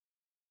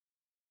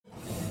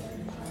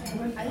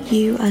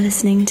You are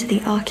listening to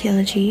the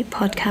Archaeology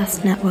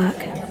Podcast Network.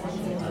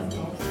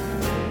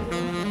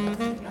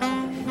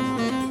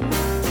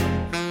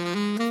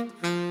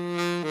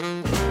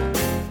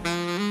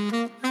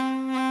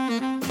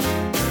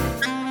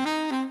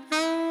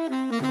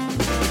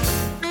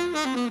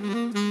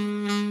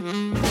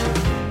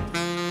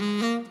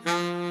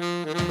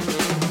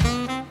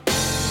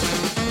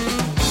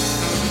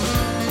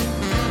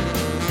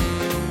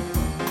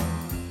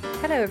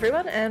 Hello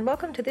everyone, and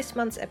welcome to this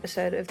month's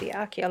episode of the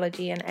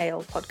Archaeology and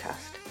Ale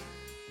podcast.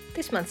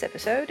 This month's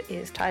episode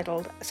is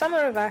titled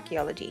Summer of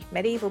Archaeology,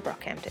 Medieval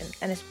Brockhampton,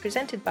 and is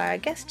presented by our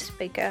guest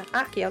speaker,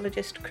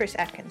 archaeologist Chris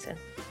Atkinson.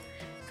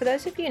 For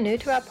those of you new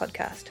to our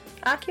podcast,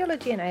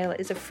 Archaeology and Ale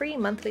is a free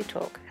monthly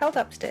talk held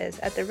upstairs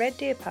at the Red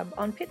Deer pub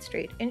on Pitt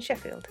Street in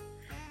Sheffield.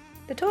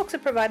 The talks are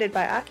provided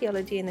by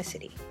Archaeology in the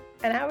City,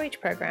 an outreach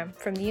program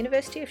from the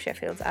University of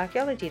Sheffield's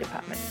Archaeology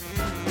Department.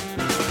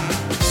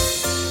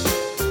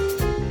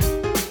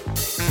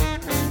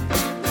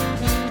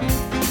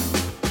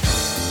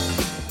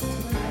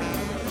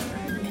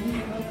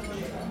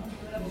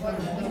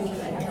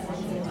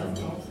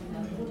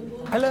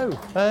 Hello.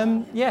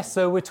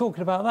 So we're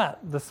talking about that,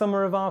 the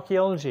Summer of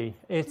Archaeology.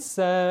 It's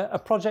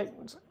a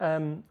project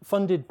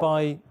funded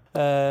by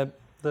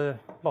the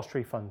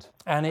Lottery Fund,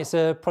 and it's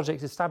a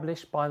project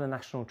established by the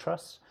National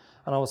Trust.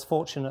 And I was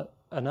fortunate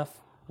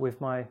enough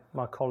with my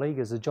colleague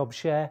as a job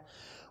share.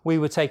 We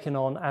were taken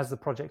on as the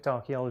project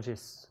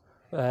archaeologists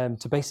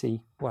to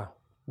basically,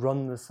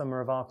 run the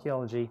Summer of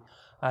Archaeology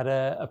at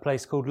a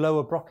place called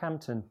Lower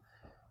Brockhampton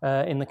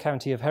in the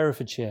county of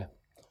Herefordshire.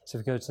 So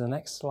if we go to the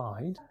next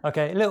slide.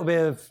 Okay, a little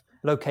bit of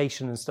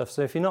location and stuff.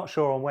 So if you're not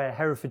sure on where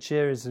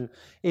Herefordshire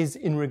is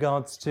in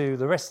regards to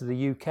the rest of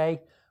the UK,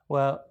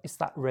 well, it's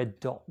that red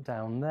dot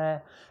down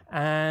there.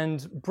 And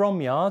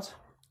Bromyard,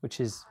 which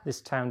is this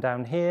town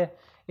down here,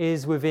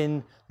 is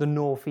within the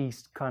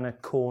northeast kind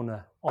of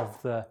corner of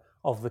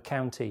the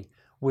county,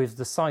 with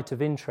the site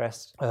of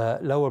interest,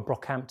 Lower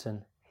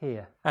Brockhampton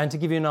here. And to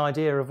give you an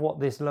idea of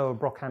what this Lower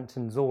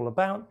Brockhampton is all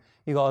about,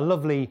 you've got a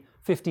lovely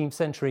 15th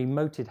century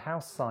moated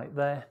house site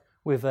there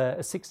with a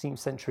 16th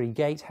century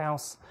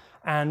gatehouse,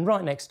 and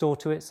right next door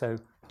to it, so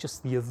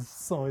just the other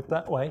side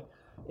that way,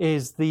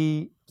 is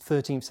the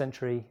 13th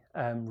century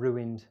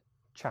ruined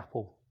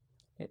chapel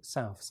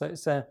itself. So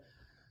it's a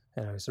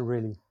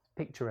really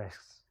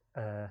picturesque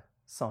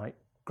site.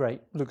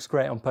 Great, looks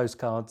great on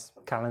postcards,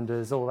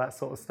 calendars, all that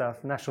sort of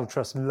stuff. National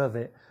Trust love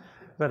it.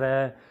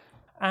 But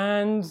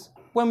and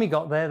when we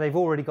got there, they've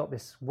already got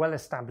this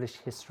well-established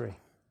history.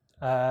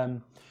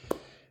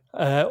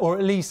 Or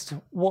at least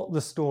what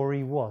the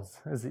story was,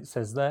 as it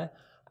says there.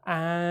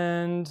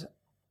 And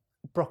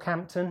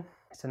Brockhampton,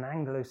 it's an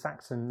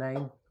Anglo-Saxon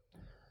name,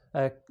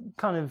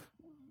 kind of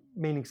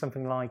meaning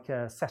something like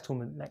a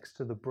settlement next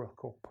to the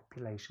brook, or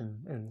population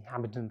and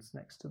inhabitants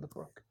next to the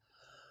brook.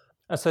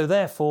 And so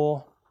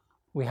therefore,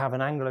 we have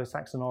an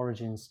Anglo-Saxon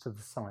origins to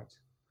the site,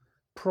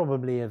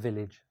 probably a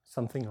village,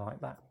 something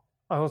like that.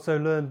 I also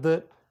learned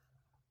that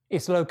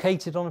it's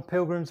located on a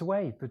pilgrim's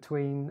way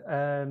between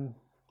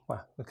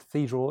the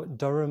cathedral at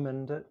Durham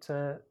and at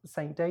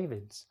St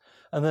David's,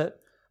 and that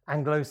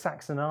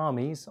Anglo-Saxon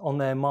armies on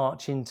their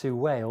march into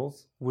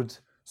Wales would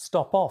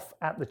stop off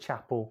at the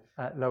chapel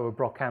at Lower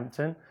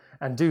Brockhampton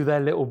and do their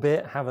little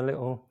bit, have a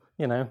little,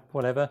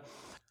 whatever,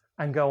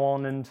 and go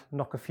on and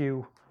knock a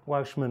few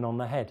Welshmen on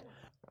the head.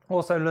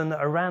 Also learned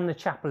that around the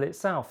chapel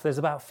itself there's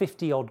about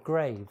 50 odd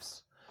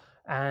graves,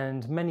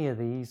 and many of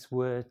these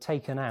were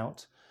taken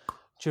out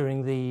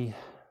during the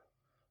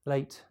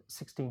late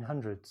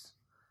 1600s.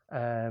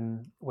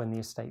 When the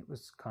estate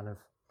was kind of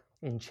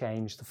in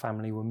change, the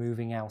family were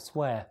moving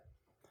elsewhere.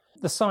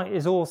 The site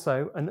is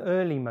also an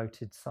early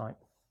moated site.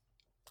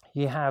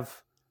 You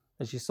have,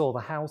 as you saw, the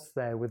house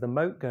there with a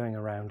moat going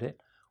around it.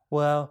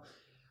 Well,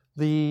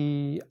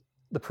 the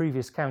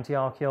previous county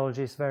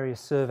archaeologists,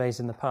 various surveys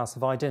in the past,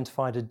 have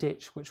identified a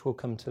ditch, which we'll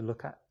come to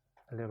look at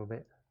a little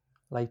bit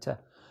later,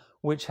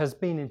 which has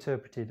been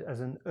interpreted as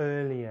an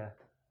earlier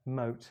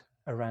moat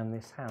around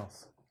this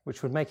house,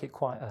 which would make it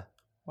quite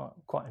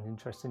an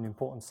interesting,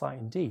 important site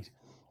indeed,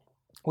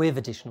 with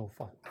additional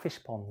fish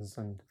ponds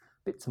and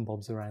bits and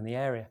bobs around the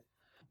area.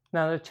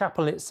 Now, the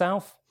chapel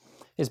itself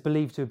is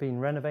believed to have been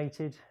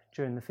renovated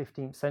during the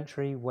 15th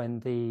century when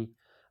the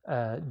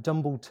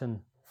Dumbleton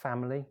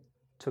family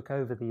took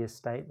over the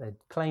estate. They'd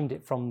claimed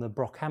it from the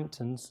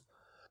Brockhamptons,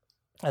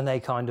 and they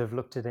kind of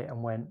looked at it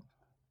and went,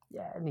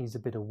 yeah, it needs a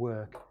bit of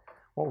work.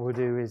 What we'll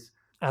do is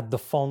add the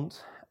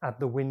font, add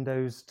the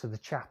windows to the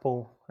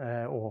chapel,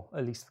 or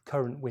at least the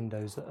current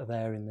windows that are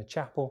there in the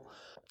chapel,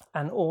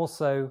 and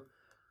also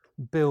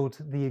build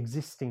the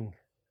existing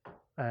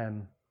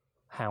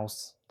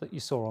house that you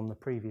saw on the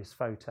previous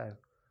photo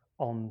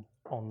on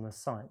the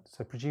site.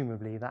 So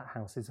presumably that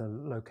house is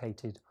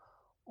located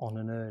on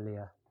an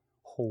earlier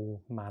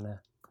hall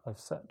manor of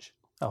such.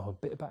 Oh, a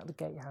bit about the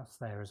gatehouse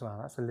there as well.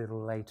 That's a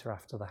little later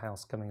after the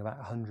house, coming about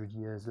 100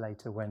 years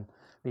later when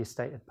the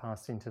estate had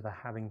passed into the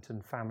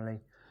Harrington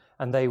family.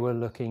 And they were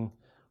looking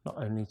not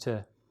only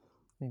to,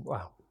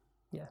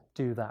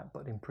 do that,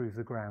 but improve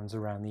the grounds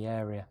around the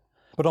area.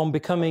 But on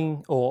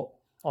becoming part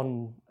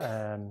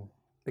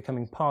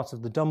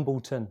of the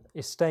Dumbleton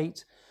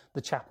estate,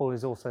 the chapel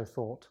is also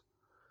thought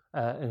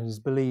and is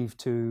believed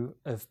to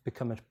have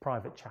become a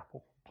private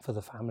chapel for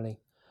the family.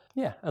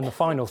 Yeah, and the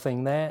final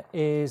thing there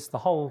is the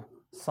whole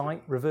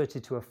site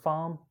reverted to a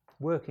farm,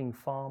 working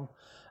farm,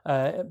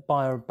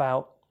 by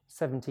about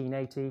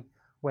 1780,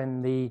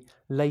 when the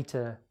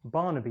later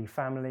Barnaby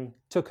family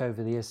took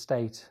over the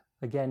estate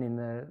again in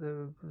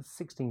the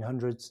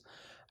 1600s,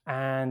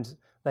 and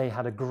they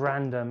had a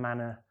grander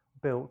manor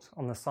built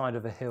on the side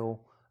of a hill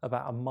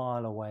about a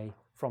mile away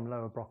from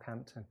Lower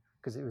Brockhampton,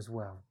 because it was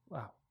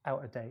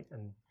out of date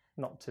and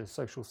not to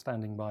social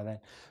standing by then.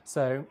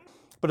 So,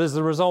 but as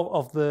a result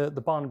of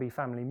the Barnaby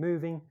family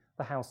moving,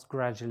 the house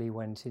gradually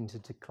went into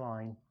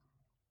decline,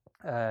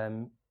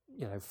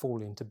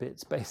 fall into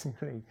bits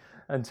basically,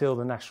 until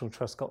the National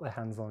Trust got their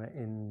hands on it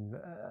in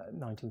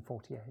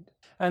 1948.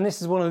 And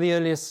this is one of the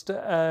earliest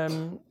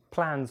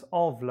plans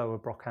of Lower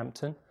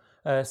Brockhampton,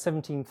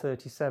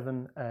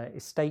 1737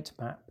 estate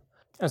map.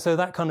 And so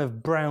that kind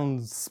of brown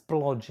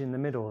splodge in the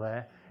middle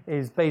there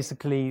is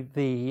basically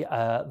the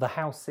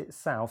house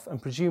itself,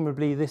 and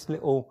presumably this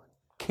little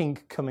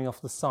kink coming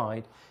off the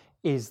side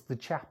is the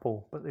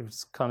chapel, but they've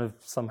kind of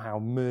somehow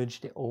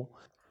merged it all.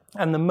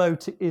 And the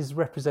moat is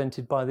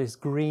represented by this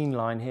green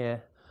line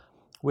here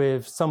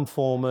with some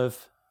form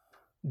of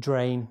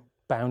drain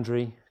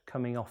boundary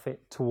coming off it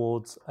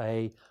towards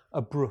a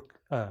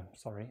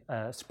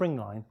spring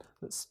line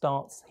that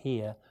starts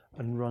here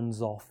and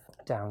runs off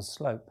down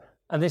slope.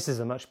 And this is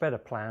a much better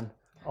plan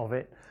of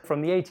it.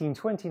 From the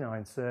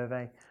 1829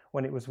 survey,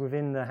 when it was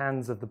within the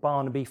hands of the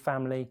Barnaby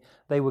family,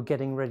 they were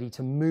getting ready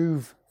to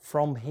move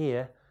from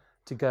here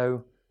to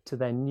go to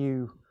their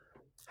new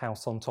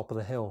house on top of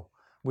the hill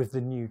with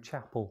the new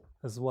chapel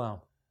as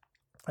well.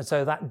 And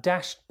so that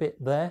dashed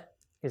bit there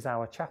is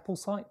our chapel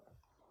site.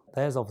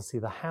 There's obviously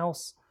the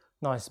house,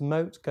 nice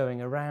moat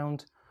going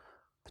around,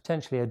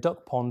 potentially a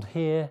duck pond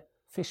here,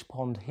 fish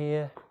pond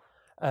here,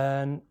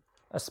 and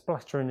a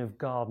splattering of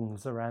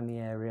gardens around the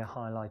area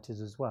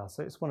highlighted as well.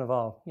 So it's one of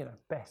our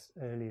best,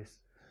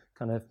 earliest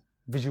kind of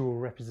visual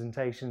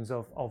representations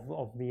of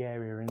the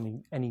area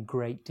in any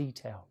great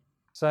detail.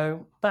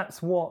 So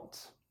that's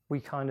what we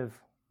kind of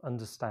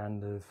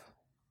understand of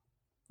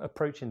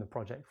approaching the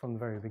project from the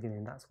very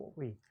beginning. That's what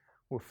we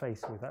were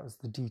faced with. That was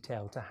the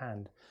detail to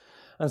hand.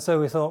 And so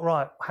we thought,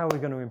 right, how are we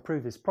going to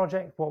improve this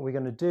project? What are we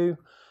going to do?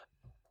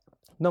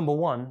 Number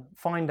one,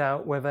 find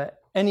out whether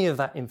any of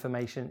that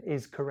information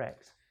is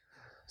correct.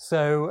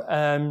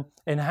 So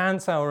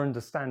enhance our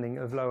understanding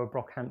of Lower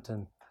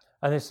Brockhampton.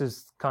 And this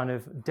is kind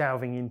of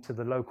delving into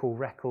the local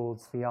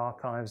records, the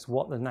archives,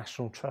 what the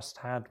National Trust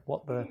had,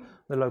 what the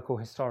local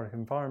historic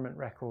environment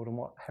record and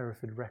what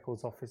Hereford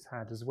Records Office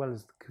had, as well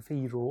as the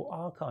cathedral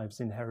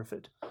archives in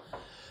Hereford.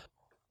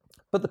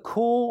 But the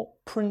core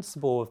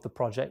principle of the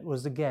project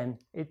was, again,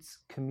 its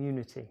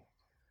community.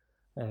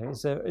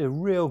 It's a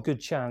real good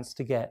chance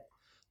to get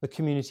the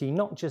community,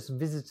 not just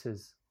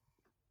visitors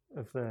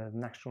of the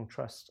National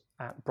Trust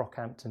at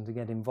Brockhampton to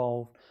get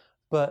involved,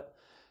 but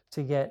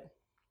to get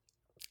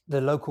the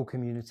local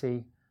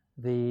community,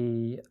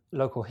 the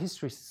local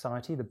history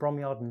society, the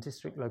Bromyard and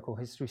District Local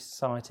History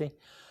Society,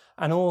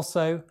 and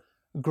also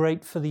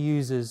great for the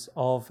users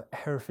of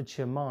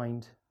Herefordshire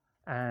Mind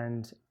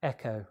and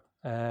ECHO,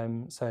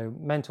 so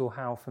mental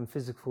health and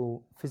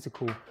physical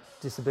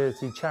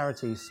disability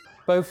charities.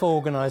 Both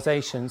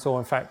organisations, or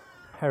in fact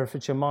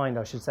Herefordshire Mind,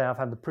 I should say, I've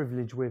had the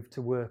privilege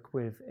to work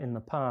with in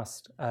the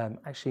past,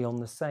 actually on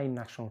the same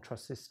National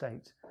Trust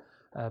estate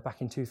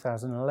back in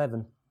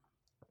 2011.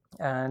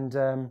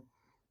 And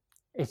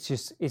it's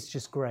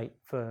just great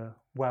for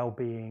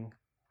well-being,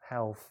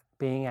 health,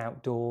 being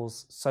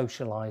outdoors,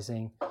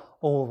 socialising,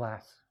 all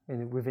that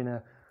within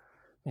a,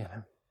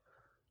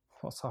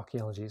 what's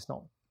archaeology? It's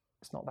not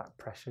that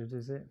pressured,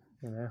 is it?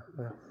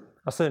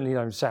 I certainly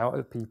don't shout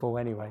at people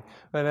anyway.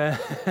 But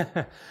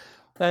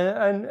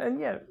and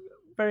yeah,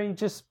 very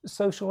just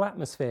social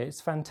atmosphere. It's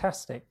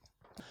fantastic.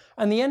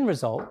 And the end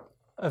result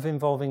of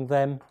involving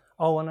them.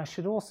 Oh, and I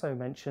should also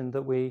mention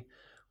that we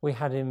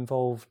had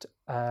involved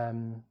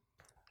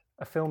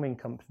a filming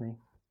company,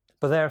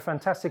 but they're a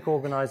fantastic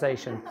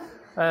organisation.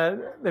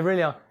 They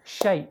really are.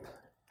 Shape,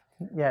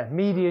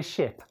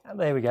 Mediaship.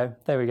 There we go.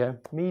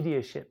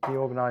 Mediaship, the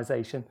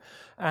organisation,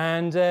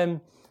 and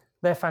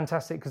they're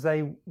fantastic because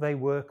they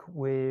work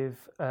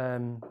with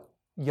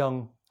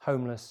young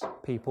homeless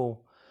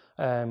people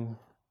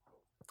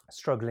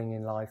struggling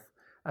in life,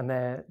 and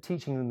they're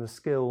teaching them the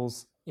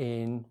skills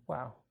in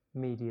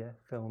media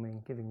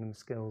filming, giving them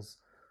skills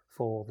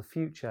for the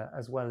future,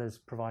 as well as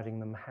providing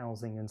them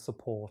housing and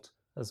support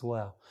as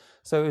well.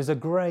 So it was a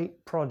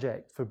great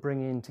project for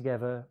bringing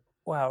together,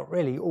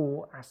 really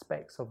all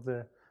aspects of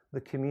the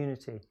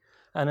community.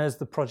 And as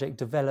the project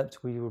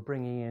developed, we were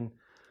bringing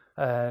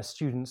in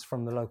students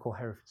from the local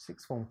Hereford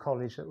Sixth Form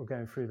College that were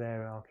going through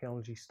their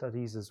archaeology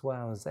studies as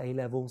well as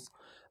A-levels.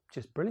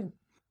 Just brilliant.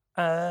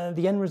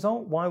 The end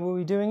result, why were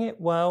we doing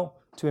it? Well,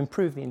 to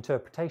improve the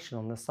interpretation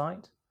on the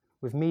site,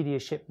 with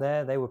Mediaship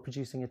there. They were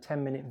producing a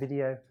 10-minute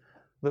video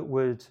that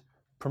would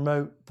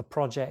promote the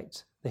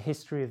project, the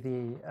history of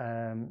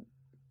the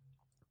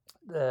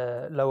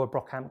Lower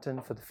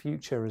Brockhampton for the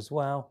future as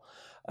well,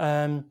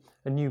 a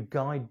new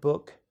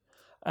guidebook,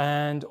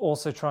 and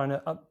also trying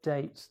to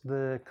update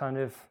the kind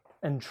of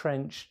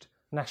entrenched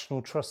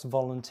National Trust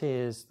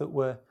volunteers that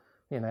were,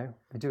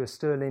 they do a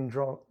sterling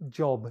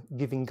job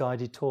giving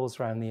guided tours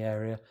around the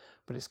area,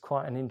 but it's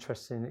quite an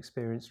interesting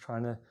experience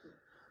trying to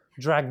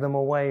drag them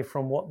away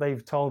from what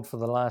they've told for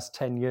the last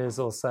 10 years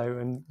or so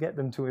and get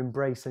them to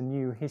embrace a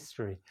new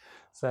history.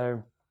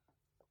 So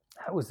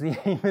that was the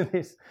aim of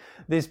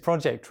this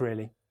project,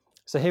 really.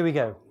 So here we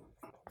go.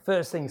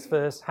 First things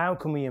first, how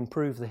can we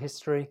improve the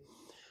history?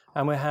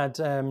 And we had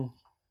 4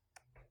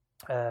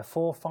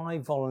 or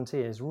 5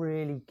 volunteers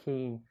really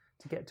keen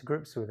to get to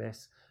grips with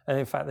this. And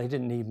in fact, they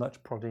didn't need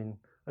much prodding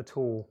at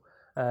all.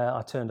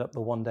 I turned up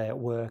the one day at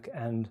work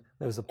and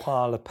there was a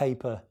pile of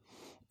paper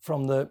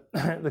from the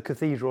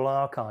cathedral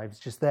archives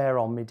just there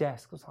on my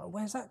desk. I was like,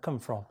 where's that come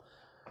from?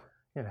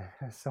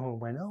 Someone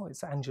went, oh,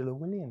 it's Angela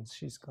Williams.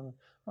 She's gone,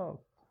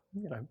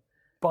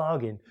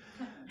 bargain.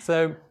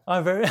 So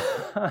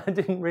I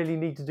didn't really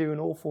need to do an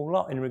awful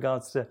lot in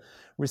regards to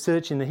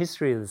researching the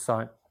history of the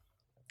site.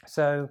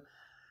 So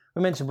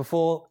we mentioned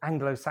before,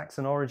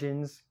 Anglo-Saxon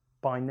origins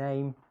by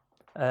name.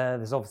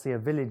 There's obviously a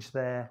village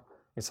there.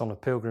 It's on a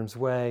Pilgrim's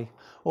Way,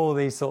 all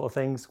these sort of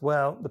things.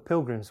 Well, the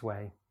Pilgrim's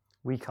Way,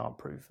 we can't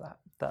prove that.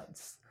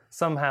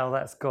 Somehow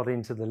that's got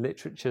into the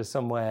literature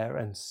somewhere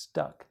and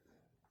stuck.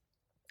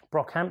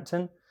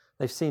 Brockhampton,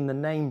 they've seen the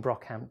name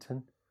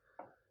Brockhampton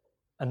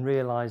and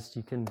realised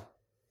you can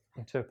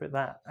interpret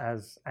that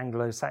as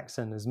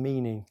Anglo-Saxon, as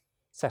meaning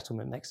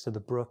settlement next to the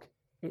brook.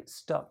 It's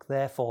stuck,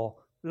 therefore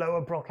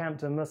Lower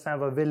Brockhampton must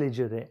have a village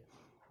at it.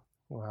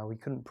 Well, we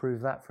couldn't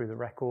prove that through the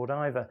record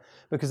either,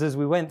 because as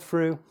we went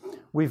through,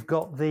 we've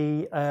got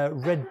the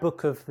Red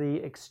Book of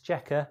the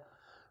Exchequer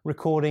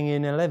recording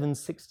in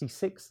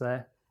 1166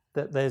 there,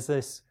 that there's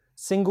this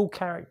single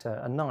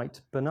character, a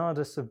knight,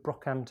 Bernardus of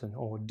Brockhampton,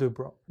 or de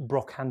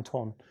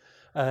Brockhampton,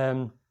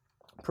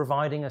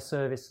 providing a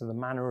service to the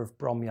manor of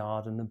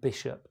Bromyard and the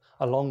bishop,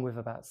 along with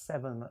about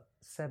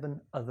seven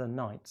other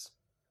knights.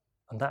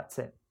 And that's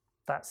it.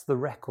 That's the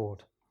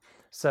record.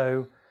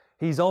 So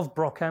he's of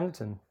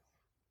Brockhampton,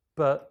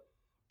 but,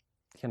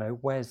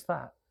 where's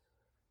that?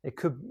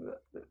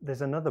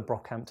 There's another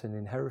Brockhampton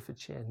in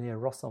Herefordshire near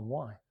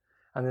Ross-on-Wye.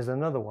 And there's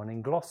another one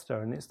in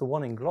Gloucester, and it's the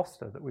one in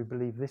Gloucester that we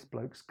believe this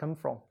bloke's come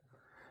from.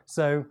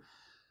 So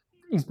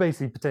he's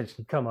basically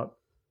potentially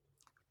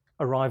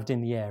arrived in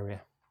the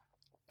area.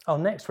 Our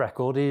next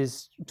record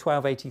is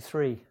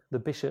 1283, the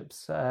Bishop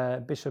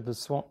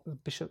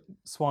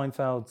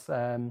Swinfeld's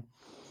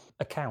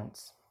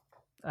accounts.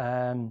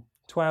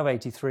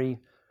 1283,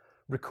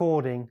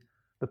 recording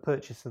the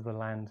purchase of the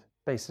land,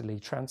 basically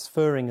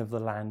transferring of the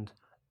land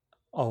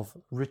of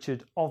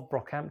Richard of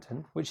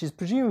Brockhampton, which is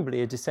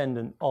presumably a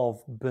descendant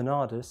of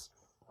Bernardus,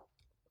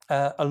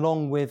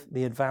 along with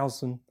the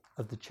advowson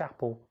of the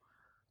chapel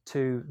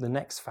to the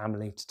next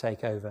family to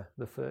take over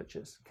the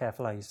Furchers.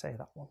 Careful how you say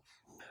that one.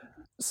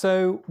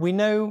 So we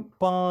know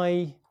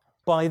by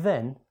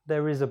then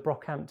there is a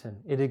Brockhampton.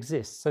 It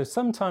exists. So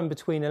sometime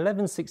between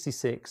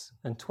 1166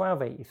 and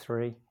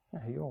 1283,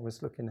 you're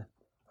always looking at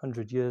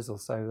 100 years or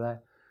so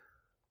there,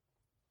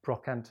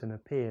 Brockhampton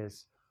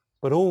appears.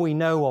 But all we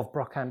know of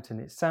Brockhampton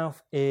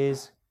itself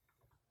is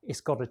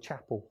it's got a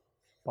chapel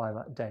by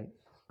that date.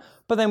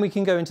 But then we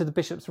can go into the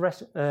Bishop's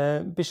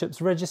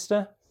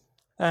Register,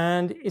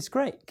 and it's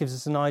great. It gives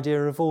us an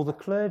idea of all the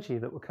clergy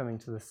that were coming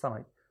to the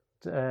site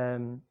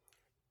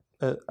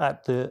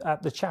at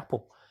the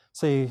chapel.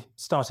 So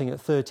starting at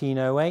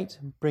 1308,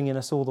 bringing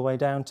us all the way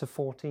down to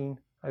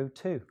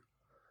 1402.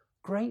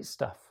 Great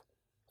stuff.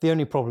 The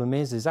only problem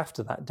is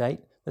after that date,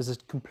 there's a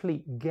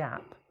complete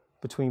gap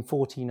between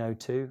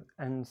 1402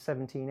 and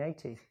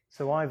 1780.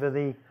 So either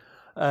the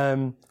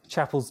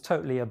chapel's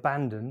totally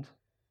abandoned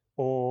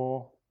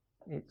or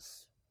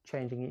it's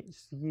changing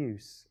its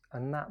use.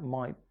 And that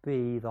might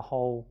be the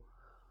whole,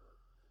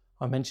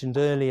 I mentioned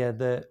earlier,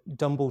 the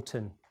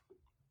Dumbleton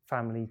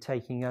family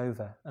taking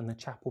over and the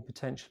chapel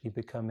potentially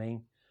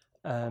becoming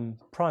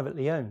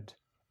privately owned.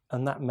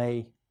 And that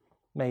may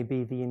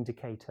be the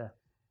indicator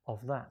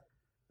of that.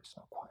 It's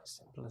not quite as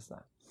simple as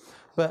that.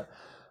 But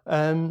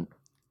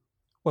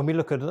when we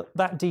look at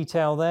that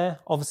detail there,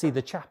 obviously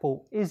the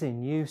chapel is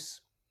in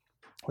use.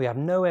 We have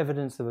no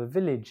evidence of a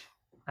village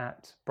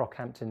at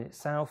Brockhampton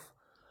itself.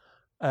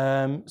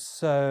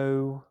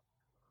 So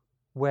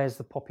where's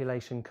the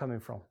population coming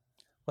from?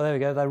 Well, there we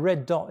go. The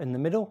red dot in the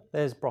middle,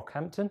 there's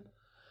Brockhampton.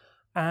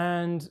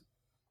 And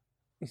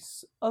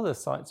these other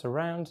sites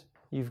around,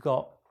 you've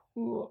got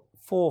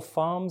 4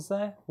 farms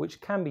there,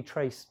 which can be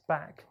traced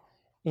back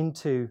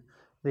into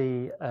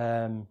the,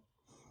 I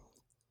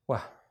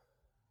was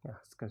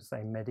going to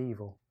say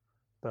medieval,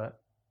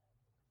 but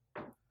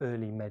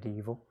early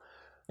medieval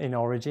in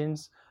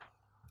origins.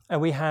 And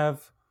we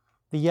have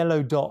the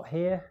yellow dot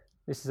here.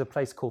 This is a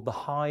place called the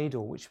Hyde,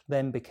 or which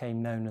then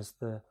became known as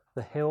the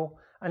Hill.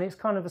 And it's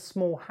kind of a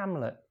small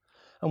hamlet.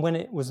 And when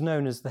it was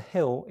known as the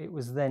Hill, it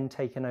was then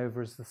taken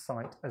over as the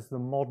site as the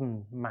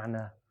modern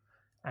manor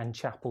and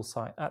chapel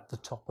site at the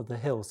top of the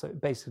hill. So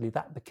basically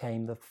that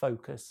became the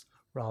focus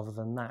rather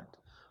than that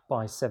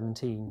by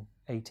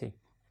 1780.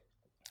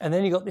 And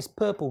then you got this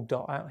purple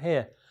dot out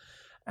here.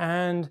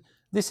 And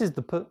this is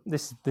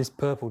this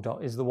purple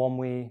dot is the one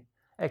we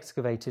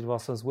excavated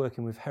whilst I was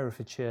working with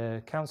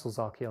Herefordshire Council's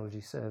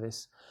Archaeology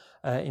Service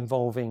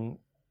involving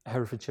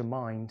Herefordshire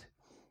Mind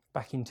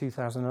back in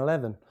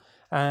 2011.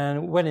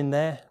 And went in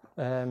there,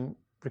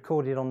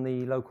 recorded on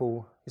the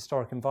local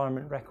historic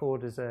environment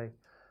record as a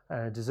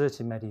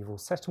deserted medieval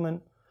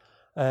settlement,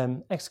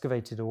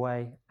 excavated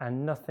away,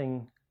 and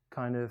nothing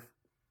kind of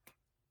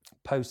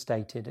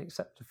post-dated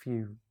except a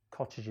few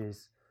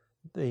cottages,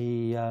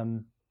 the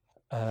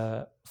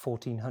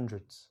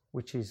 1400s,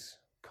 which is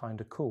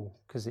kind of cool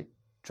because it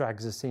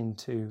drags us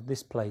into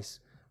this place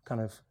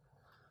kind of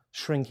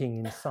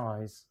shrinking in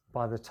size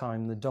by the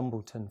time the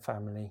Dumbleton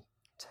family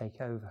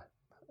take over,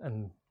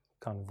 and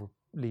kind of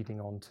leading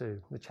on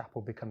to the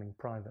chapel becoming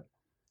private.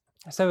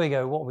 So there we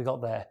go, what we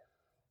got there.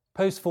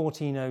 Post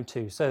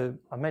 1402. So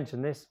I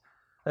mentioned this.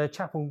 The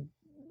chapel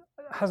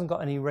hasn't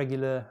got any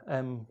regular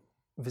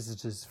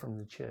visitors from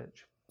the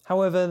church.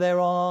 However, there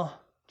are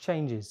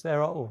changes.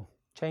 There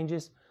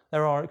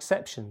are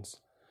exceptions.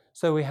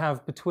 So we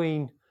have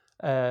between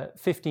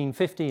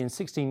 1550 and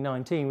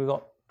 1619, we've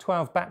got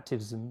 12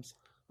 baptisms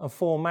and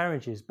 4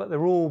 marriages, but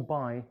they're all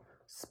by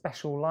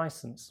special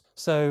license.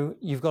 So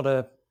you've got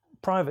a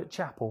private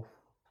chapel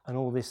and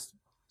all this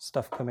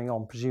stuff coming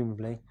on,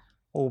 presumably,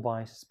 all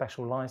by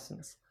special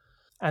license.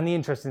 And the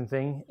interesting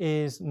thing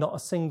is not a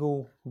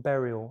single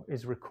burial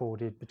is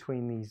recorded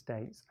between these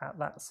dates at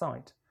that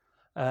site.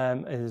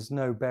 There's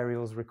no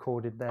burials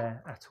recorded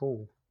there at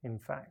all, in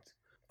fact.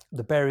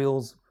 The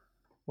burials,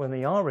 when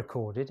they are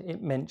recorded,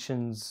 it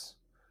mentions,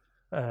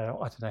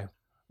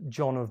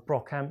 John of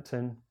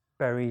Brockhampton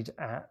buried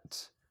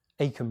at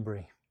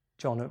Aikenbury,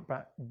 John of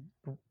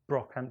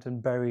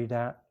Brockhampton buried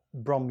at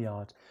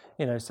Bromyard.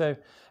 So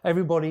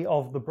everybody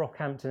of the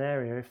Brockhampton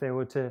area, if they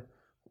were to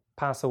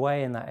pass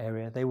away in that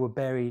area, they were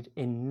buried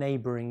in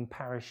neighbouring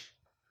parish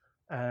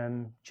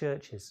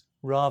churches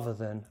rather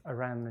than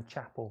around the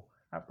chapel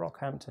at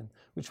Brockhampton,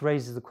 which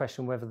raises the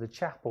question whether the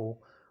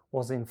chapel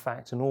was in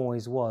fact and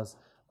always was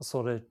a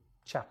sort of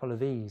chapel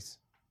of ease,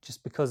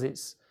 just because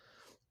it's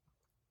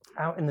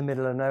out in the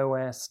middle of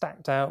nowhere,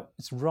 stacked out.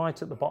 It's right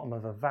at the bottom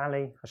of a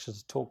valley. I should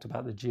have talked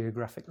about the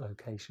geographic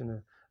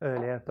location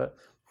earlier, but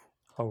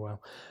oh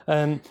well.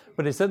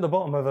 But it's at the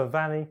bottom of a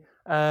valley.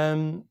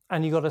 And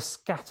you've got a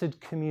scattered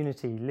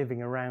community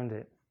living around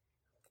it.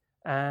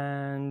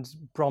 And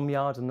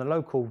Bromyard and the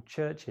local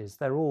churches,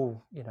 they're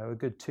all, a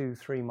good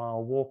 2-3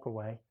 mile walk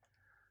away.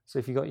 So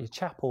if you've got your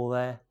chapel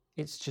there,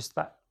 it's just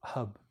that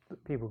hub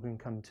that people can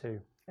come to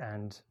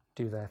and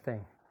do their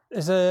thing.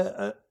 There's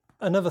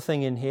another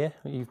thing in here,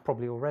 you've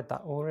probably all read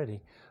that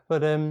already,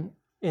 but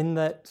in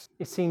that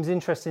it seems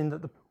interesting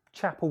that the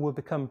chapel will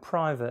become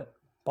private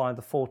by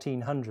the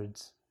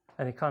 1400s,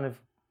 and it kind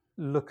of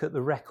look at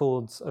the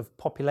records of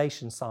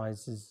population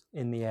sizes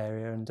in the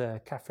area, and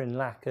Catherine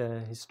Lack,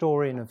 a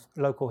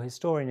local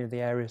historian of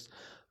the areas,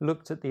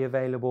 looked at the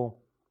available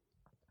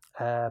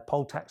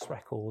poll tax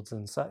records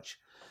and such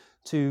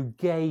to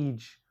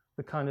gauge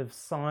the kind of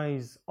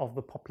size of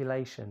the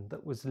population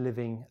that was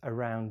living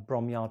around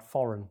Bromyard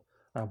Foran.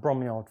 Now,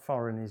 Bromyard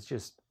Foran is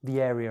just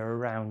the area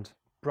around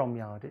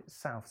Bromyard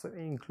itself, so it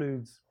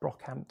includes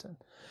Brockhampton.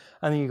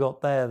 And then you got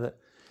there that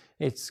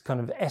it's kind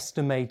of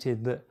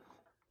estimated that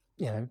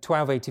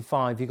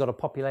 1285, you've got a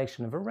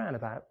population of around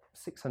about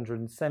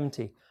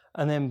 670.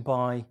 And then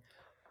by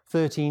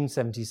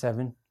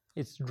 1377,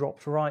 it's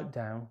dropped right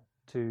down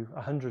to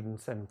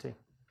 170.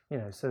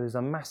 So there's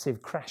a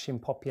massive crash in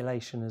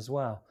population as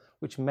well,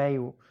 which may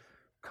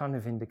kind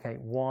of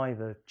indicate why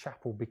the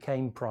chapel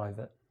became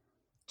private,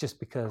 just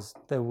because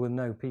there were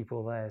no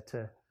people there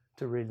to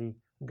really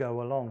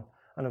go along.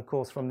 And of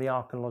course, from the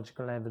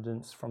archaeological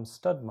evidence from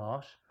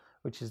Studmarsh,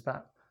 which is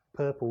that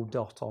purple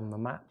dot on the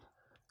map,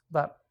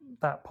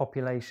 that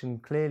population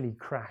clearly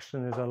crashed,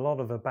 and there's a lot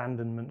of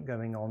abandonment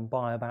going on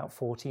by about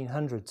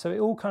 1400. So it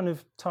all kind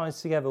of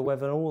ties together,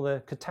 whether all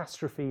the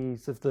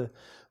catastrophes of the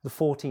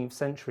 14th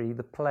century,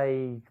 the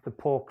plague, the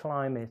poor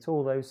climate,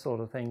 all those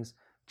sort of things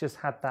just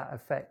had that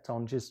effect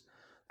on just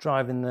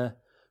driving the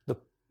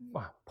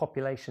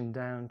population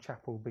down,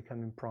 chapel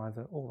becoming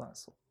private, all that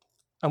sort.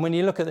 And when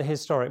you look at the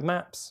historic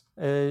maps,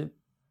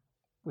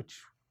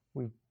 which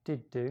we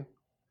did do,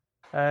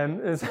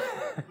 the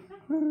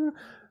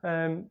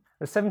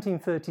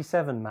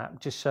 1737 map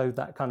just showed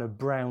that kind of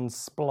brown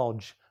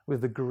splodge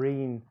with the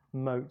green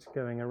moat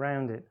going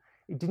around it.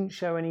 It didn't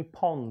show any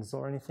ponds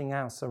or anything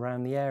else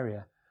around the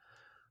area.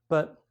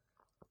 But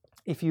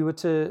if you were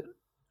to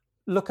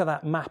look at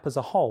that map as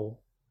a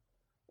whole,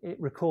 it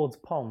records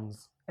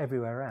ponds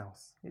everywhere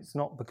else. It's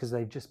not because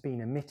they've just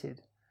been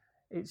omitted.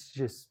 It's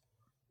just,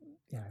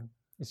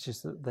 it's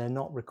just that they're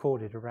not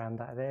recorded around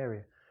that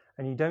area.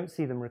 And you don't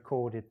see them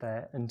recorded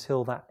there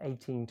until that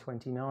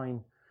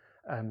 1829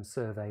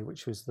 survey,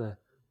 which was the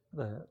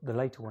the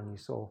later one you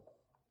saw,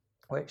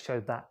 where it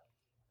showed that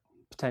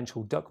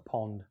potential duck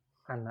pond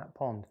and that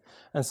pond.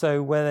 And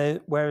so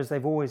whereas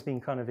they've always been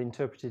kind of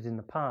interpreted in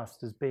the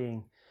past as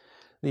being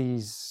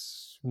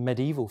these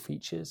medieval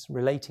features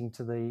relating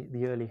to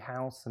the early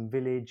house and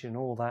village and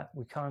all that,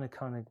 we kind of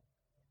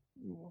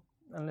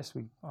unless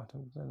we, I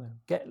don't know,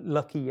 get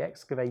lucky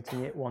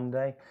excavating it one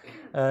day,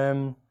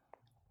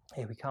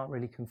 we can't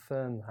really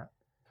confirm that.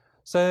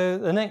 So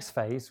the next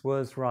phase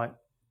was, right,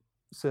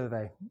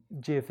 survey,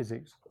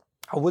 geophysics.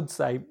 I would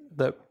say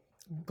that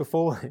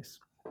before this,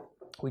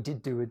 we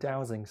did do a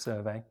dowsing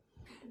survey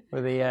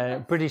where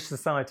the British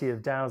Society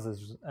of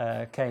Dowsers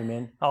came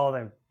in. Oh,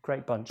 they're a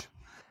great bunch.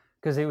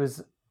 Because it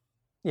was,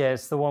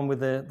 it's the one with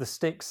the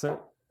sticks.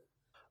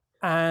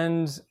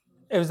 And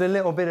it was a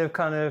little bit of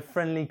kind of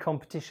friendly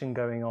competition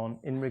going on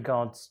in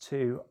regards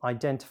to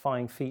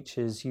identifying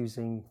features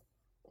using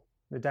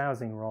the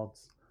dowsing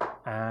rods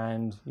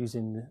and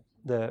using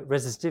the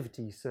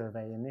resistivity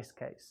survey in this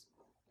case.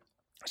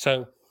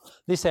 So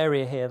this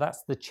area here,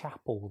 that's the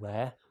chapel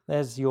there.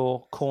 There's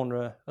your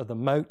corner of the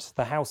moat.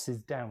 The house is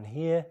down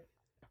here.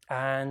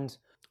 And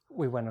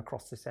we went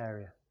across this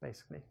area,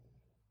 basically.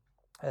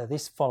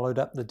 This followed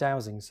up the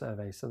dowsing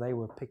survey. So they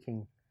were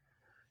picking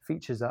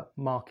features up,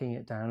 marking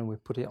it down, and we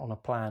put it on a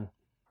plan.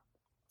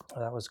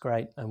 That was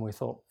great. And we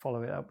thought,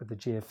 follow it up with the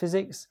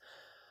geophysics.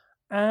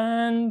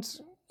 And,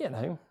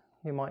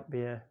 you might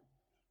be a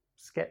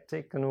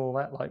skeptic and all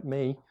that like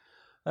me.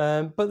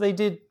 But they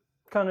did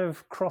kind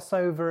of cross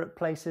over at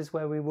places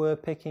where we were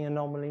picking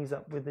anomalies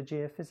up with the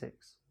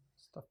geophysics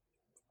stuff.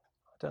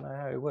 I don't know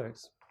how it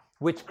works.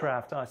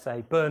 Witchcraft, I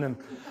say, burn them.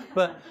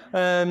 But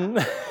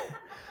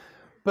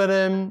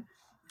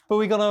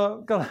we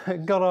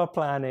got our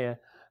plan here,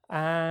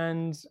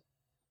 and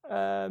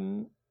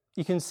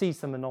you can see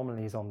some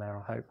anomalies on there.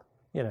 I hope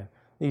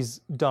these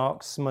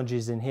dark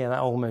smudges in here. That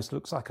almost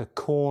looks like a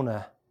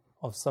corner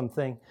of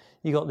something.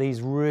 You got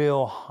these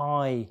real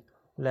high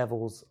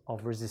levels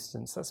of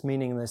resistance. That's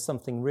meaning there's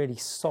something really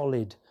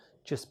solid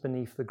just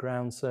beneath the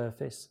ground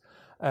surface.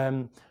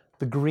 The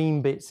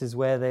green bits is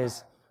where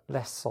there's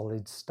less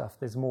solid stuff.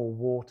 There's more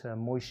water,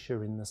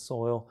 moisture in the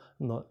soil.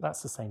 And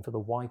that's the same for the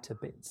whiter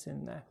bits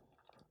in there.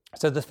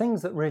 So the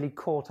things that really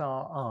caught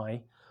our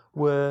eye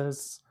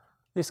was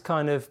this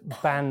kind of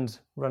band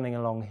running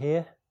along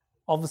here.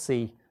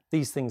 Obviously,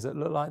 these things that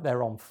look like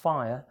they're on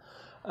fire.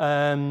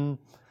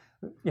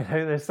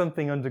 There's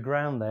something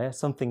underground there,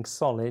 something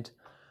solid.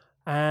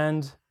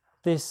 And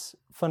this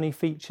funny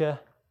feature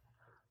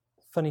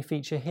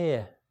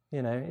here,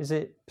 is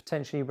it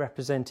potentially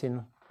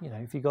representing,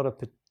 if you've got a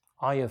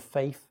eye of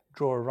faith,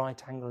 draw a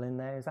right angle in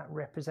there, is that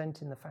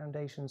representing the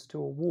foundations to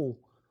a wall?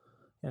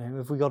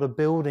 Have we got a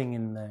building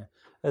in there?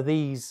 Are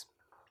these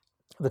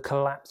the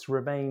collapsed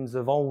remains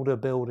of older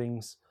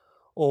buildings?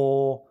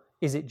 Or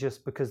is it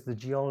just because the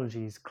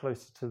geology is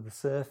closer to the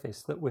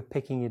surface that we're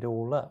picking it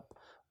all up?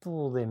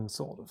 All them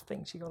sort of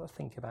things you've got to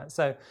think about.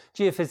 So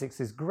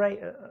geophysics is great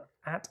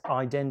at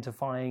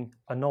identifying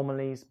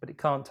anomalies, but it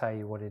can't tell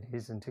you what it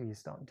is until you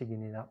start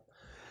digging it up.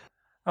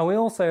 And we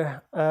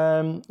also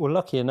were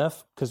lucky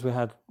enough, because we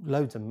had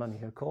loads of money,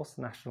 of course,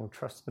 National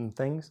Trust and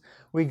things,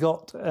 we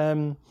got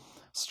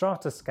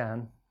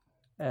Stratascan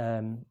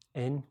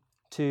in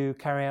to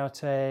carry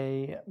out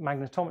a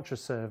magnetometer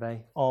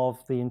survey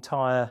of the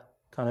entire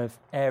kind of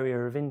area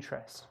of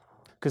interest.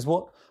 Because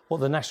what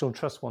the National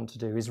Trust want to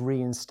do is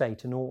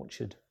reinstate an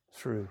orchard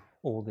through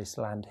all this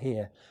land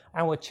here.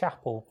 Our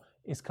chapel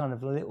is kind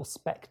of a little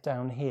speck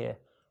down here,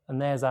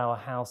 and there's our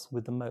house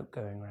with the moat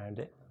going around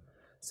it.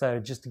 So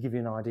just to give you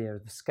an idea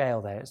of the scale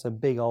there, it's a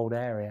big old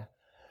area.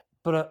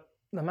 But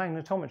the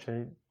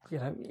magnetometry,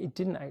 it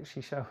didn't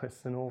actually show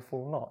us an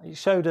awful lot. It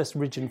showed us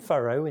ridge and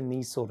furrow in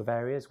these sort of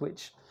areas,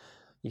 which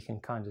you can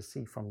kind of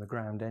see from the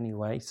ground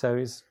anyway.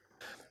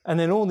 And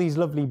then all these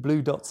lovely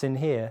blue dots in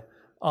here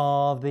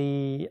are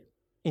the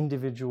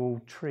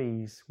individual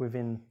trees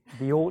within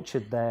the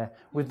orchard there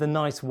with the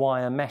nice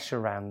wire mesh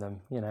around them,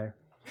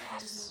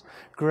 Yes,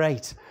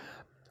 great.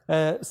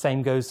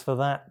 Same goes for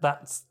that.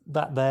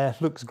 That there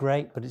looks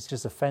great, but it's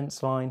just a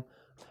fence line.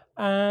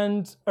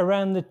 And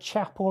around the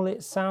chapel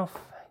itself,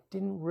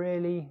 didn't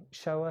really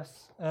show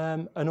us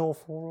an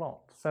awful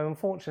lot. So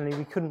unfortunately,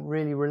 we couldn't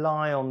really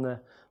rely on the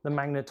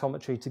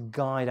magnetometry to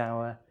guide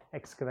our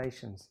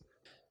excavations.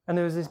 And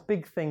there was this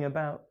big thing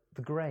about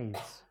the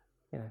graves,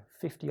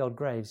 50-odd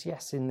graves.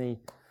 Yes, in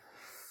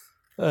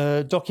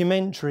the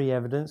documentary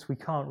evidence, we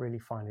can't really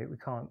find it.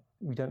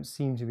 We don't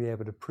seem to be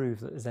able to prove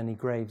that there's any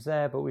graves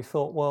there, but we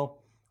thought, well,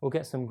 we'll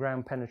get some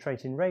ground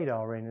penetrating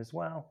radar in as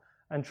well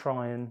and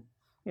try and,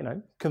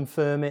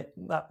 confirm it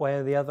that way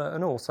or the other,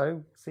 and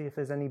also see if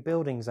there's any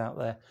buildings out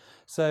there.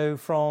 So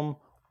from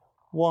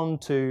 1,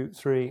 2,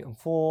 3, and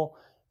 4,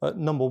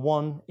 number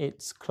 1,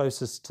 it's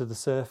closest to the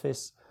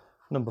surface.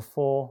 Number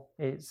 4,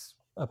 it's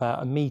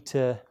about a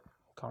meter,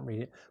 can't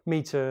read it,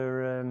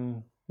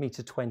 meter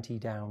 20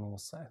 down or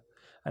so.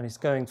 And it's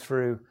going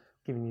through,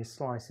 giving you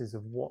slices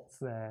of what's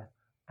there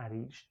at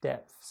each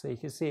depth. So you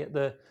can see at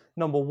the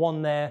number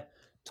 1 there,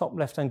 top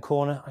left-hand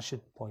corner, I should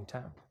point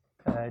out,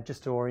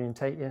 just to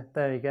orientate you.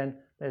 There again,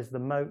 there's the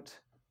moat,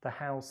 the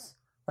house,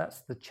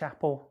 that's the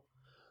chapel.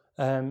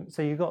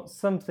 So you've got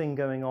something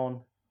going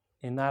on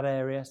in that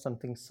area,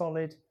 something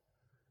solid.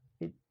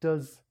 It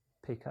does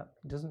pick up,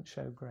 it doesn't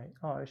show great.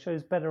 Oh, it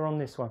shows better on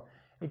this one.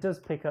 It does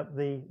pick up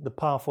the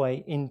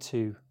pathway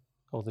into,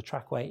 or the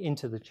trackway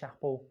into the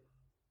chapel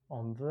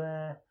on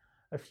there.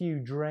 A few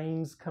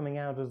drains coming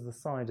out of the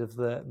side of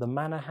the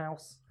manor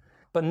house,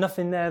 but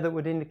nothing there that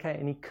would indicate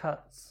any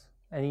cuts,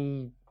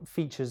 any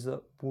features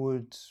that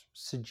would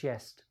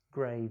suggest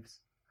graves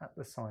at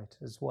the site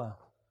as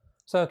well.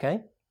 So,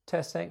 okay,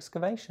 test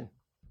excavation.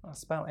 I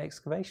spelled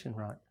excavation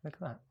right, look at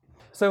that.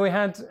 So we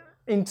had,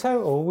 in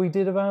total, we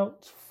did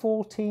about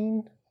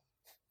 14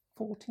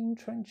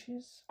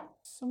 trenches,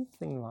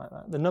 something like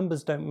that. The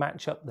numbers don't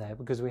match up there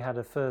because we had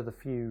a further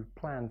few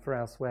planned for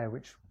elsewhere,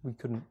 which we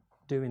couldn't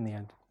do in the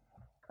end.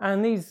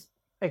 And these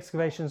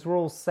excavations were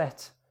all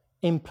set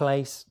in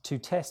place to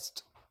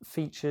test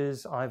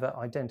features either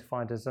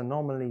identified as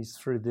anomalies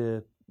through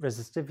the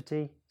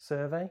resistivity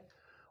survey.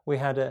 We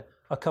had a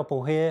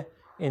couple here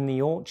in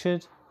the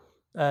orchard.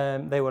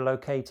 They were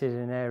located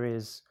in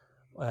areas,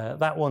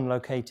 that one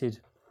located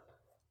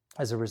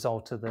as a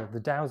result of the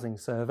dowsing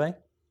survey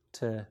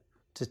to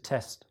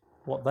test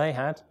what they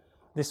had.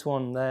 This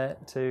one there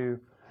to,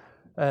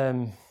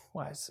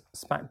 it's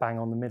smack bang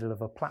on the middle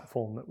of a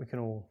platform that we can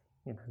all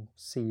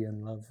see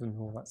and love and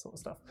all that sort of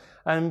stuff.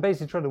 And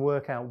basically try to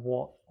work out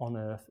what on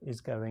earth is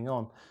going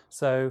on.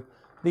 So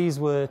these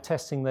were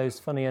testing those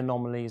funny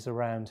anomalies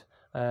around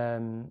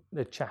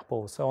the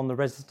chapel. So on the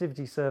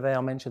resistivity survey, I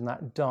mentioned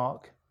that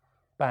dark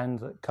band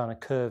that kind of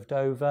curved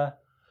over.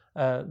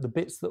 The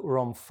bits that were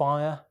on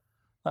fire,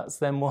 that's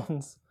them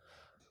ones.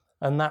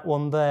 And that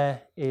one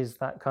there is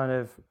that kind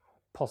of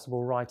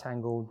possible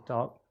right-angled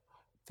dark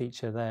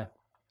feature there.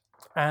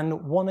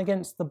 And one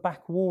against the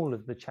back wall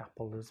of the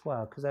chapel as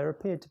well, because there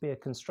appeared to be a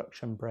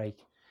construction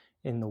break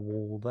in the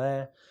wall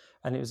there.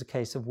 And it was a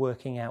case of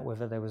working out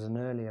whether there was an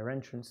earlier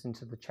entrance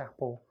into the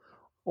chapel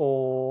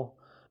or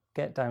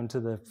get down to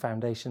the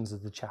foundations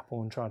of the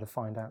chapel and try to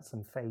find out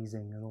some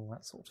phasing and all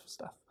that sort of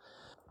stuff.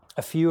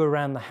 A few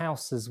around the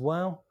house as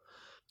well.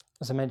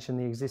 As I mentioned,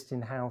 the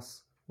existing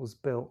house was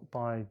built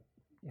by,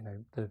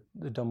 the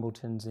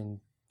Dumbletons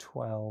in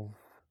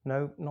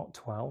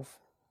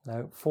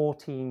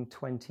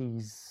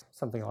 1420s,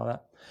 something like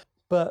that.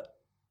 But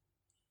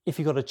if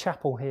you've got a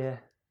chapel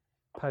here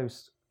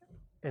post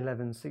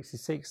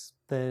 1166,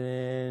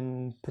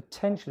 then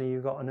potentially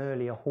you've got an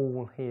earlier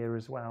hall here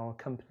as well,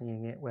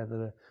 accompanying it, where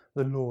the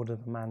lord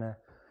of the manor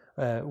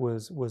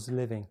was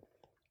living.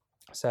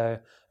 So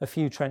a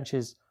few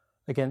trenches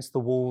against the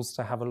walls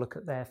to have a look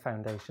at their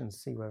foundations,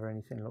 see whether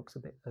anything looks a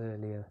bit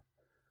earlier,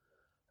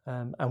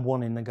 and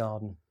one in the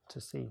garden to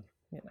see,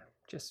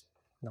 just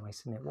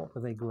nice, isn't it? What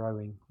were they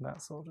growing?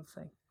 That sort of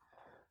thing.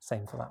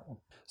 Same for that one.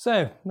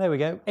 So there we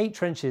go. 8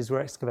 trenches were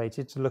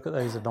excavated to look at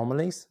those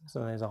anomalies.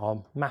 So there's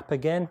our map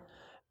again.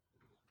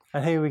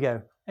 And here we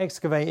go,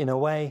 excavating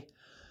away.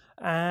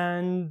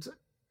 And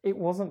it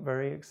wasn't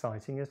very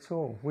exciting at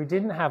all. We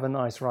didn't have a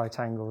nice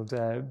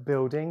right-angled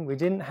building. We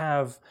didn't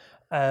have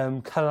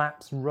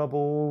collapsed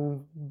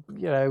rubble,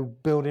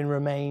 building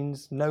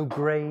remains, no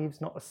graves,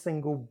 not a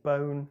single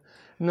bone,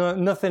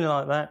 nothing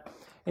like that.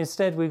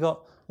 Instead, we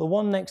got the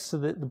one next to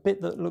the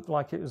bit that looked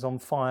like it was on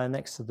fire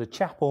next to the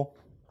chapel.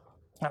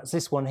 That's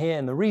this one here,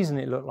 and the reason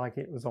it looked like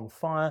it was on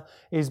fire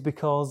is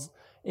because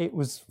it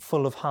was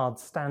full of hard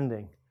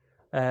standing,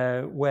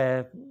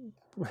 where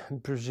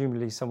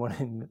presumably someone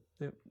in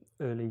the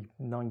early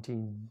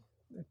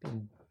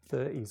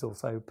 1930s or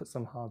so put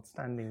some hard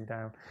standing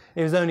down.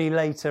 It was only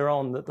later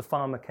on that the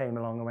farmer came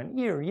along and went,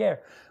 yeah,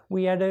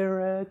 we had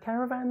a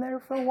caravan there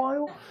for a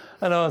while.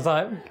 And I was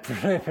like,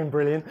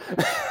 brilliant.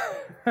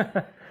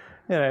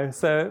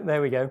 So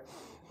there we go.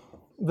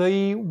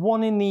 The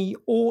one in the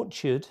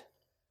orchard,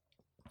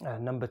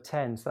 number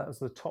 10, so that was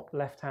the top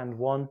left-hand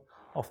one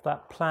off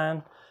that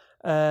plan.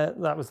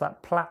 That was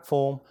that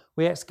platform.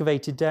 We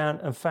excavated down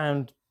and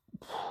found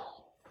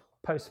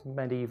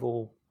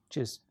post-medieval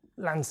just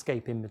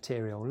landscaping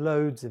material,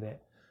 loads of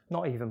it.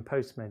 Not even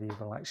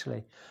post-medieval,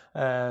 actually.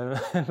 A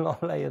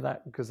lot later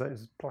that, because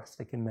there's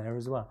plastic in there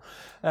as well.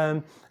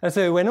 And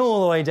so it went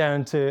all the way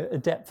down to a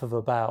depth of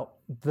about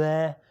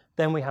there.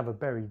 Then we have a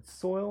buried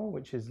soil,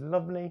 which is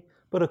lovely.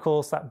 But of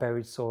course, that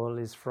buried soil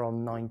is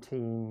from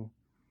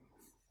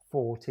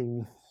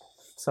 1940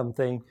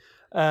 something.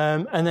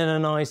 And then a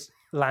nice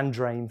land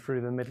drain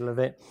through the middle of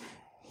it.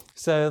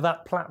 So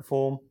that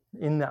platform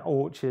in that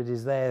orchard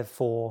is there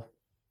for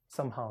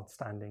some hard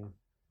standing.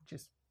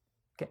 Just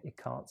get your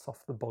carts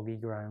off the boggy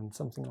ground,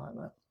 something like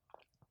that.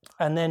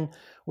 And then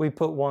we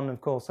put one,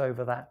 of course,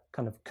 over that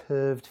kind of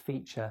curved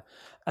feature.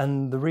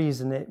 And the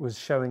reason it was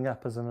showing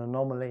up as an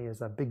anomaly,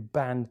 as a big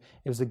band,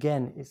 it's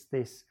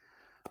this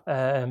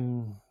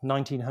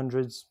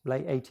 1900s,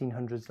 late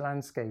 1800s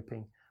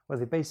landscaping, where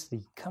they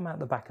basically come out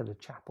the back of the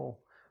chapel.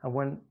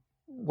 And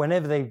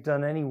whenever they've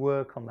done any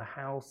work on the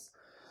house,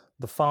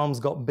 the farm's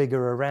got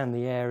bigger around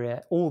the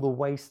area, all the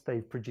waste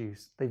they've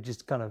produced, they've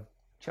just kind of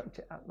chucked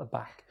it at the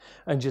back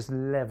and just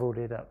leveled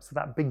it up. So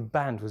that big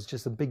band was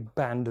just a big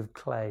band of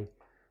clay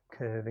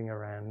curving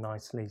around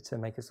nicely to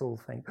make us all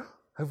think, oh,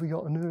 have we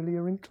got an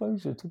earlier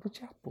enclosure to the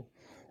chapel?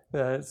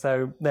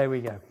 So there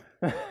we go.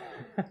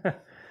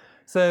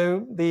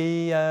 So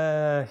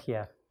there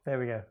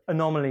we go.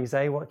 Anomalies,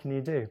 eh? What can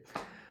you do?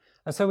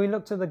 And so we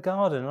looked at the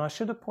garden, and I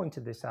should have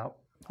pointed this out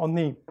on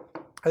the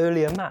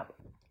earlier map.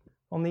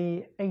 On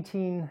the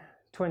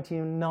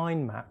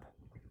 1829 map,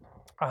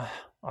 I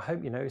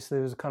hope you noticed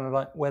there was kind of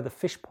like where the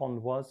fish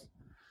pond was.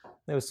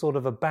 There was sort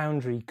of a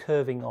boundary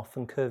curving off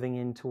and curving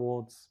in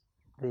towards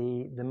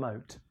the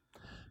moat.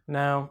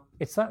 Now,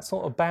 it's that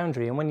sort of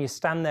boundary, and when you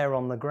stand there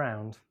on the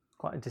ground,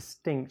 quite a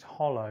distinct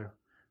hollow.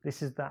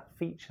 This is that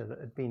feature that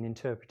had been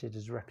interpreted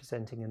as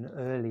representing an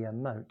earlier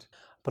moat.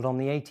 But on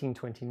the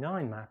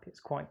 1829 map, it's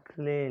quite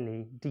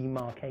clearly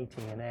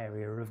demarcating an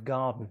area of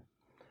garden.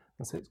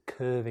 And so it's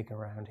curving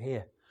around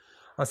here.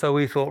 And so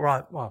we thought,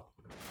 right, well,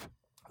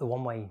 the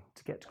one way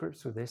to get to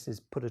grips with this is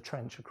put a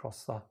trench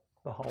across the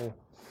whole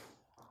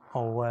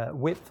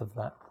width of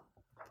that.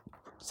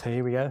 So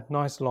here we go,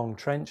 nice long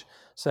trench.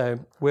 So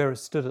we're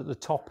stood at the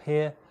top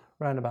here,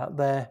 round about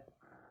there,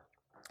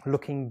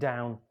 looking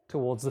down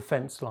towards the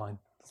fence line.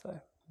 So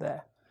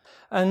there.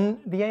 And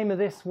the aim of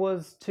this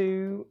was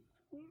to,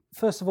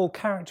 first of all,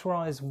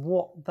 characterise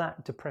what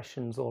that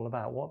depression's all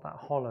about, what that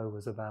hollow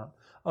was about,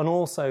 and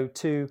also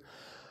to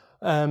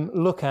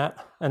look at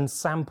and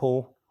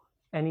sample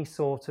any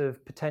sort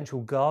of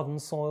potential garden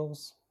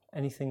soils,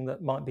 anything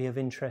that might be of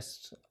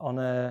interest on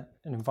an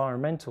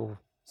environmental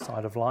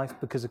side of life,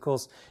 because of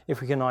course if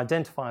we can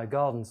identify a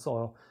garden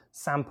soil,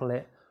 sample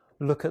it,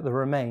 look at the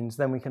remains,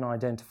 then we can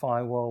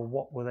identify, well,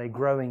 what were they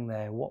growing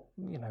there, what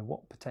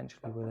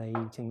potentially were they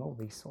eating, all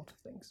these sort of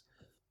things.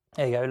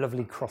 There you go,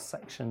 lovely cross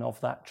section of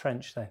that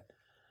trench then.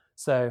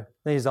 So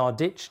there's our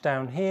ditch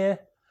down here.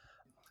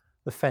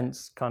 The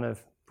fence kind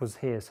of was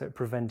here, so it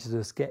prevented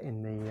us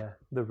getting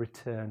the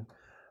return,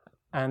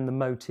 and the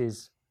moat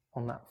is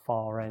on that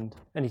far end,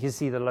 and you can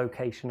see the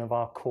location of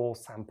our core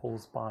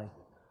samples by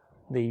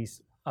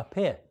these up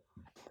here.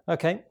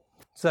 Okay,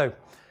 so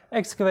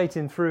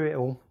excavating through it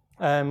all,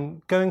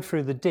 going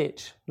through the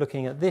ditch,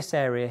 looking at this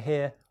area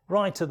here,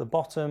 right at the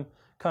bottom,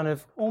 kind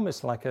of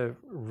almost like a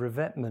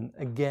revetment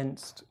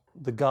against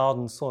the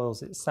garden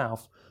soils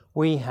itself,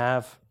 we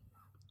have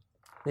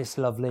this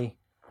lovely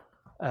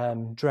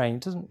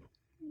drain.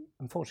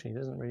 Unfortunately, it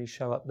doesn't really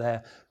show up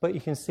there, but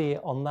you can see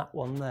it on that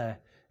one there.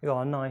 You've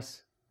got a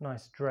nice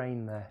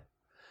drain there.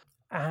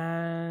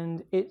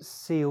 And it's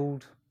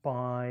sealed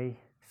by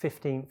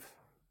 15th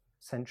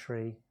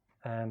century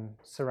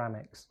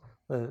ceramics.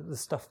 The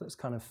stuff that's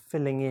kind of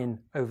filling in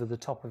over the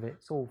top of it,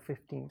 it's all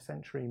 15th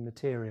century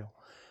material,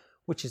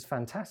 which is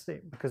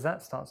fantastic because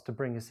that starts to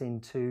bring us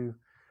into,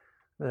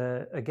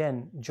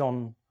 again,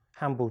 John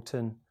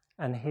Hambleton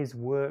and his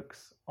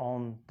works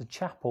on the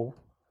chapel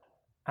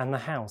and the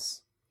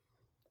house.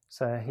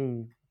 So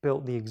he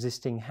built the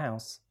existing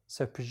house.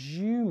 So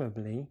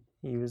presumably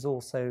he was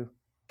also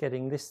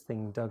getting this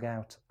thing dug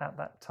out at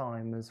that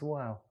time as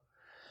well.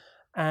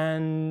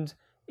 And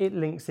it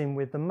links in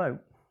with the moat.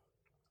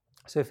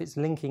 So if it's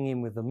linking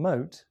in with the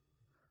moat,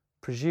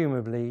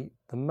 presumably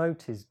the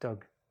moat is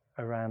dug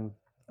around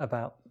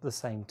about the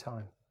same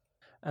time.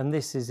 And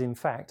this is in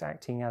fact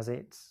acting as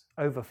its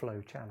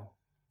overflow channel.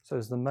 So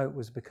as the moat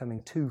was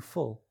becoming too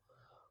full,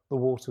 the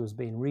water was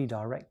being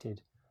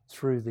redirected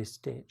through this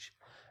ditch.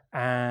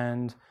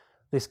 And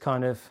this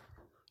kind of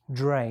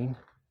drain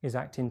is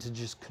acting to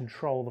just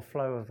control the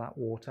flow of that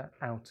water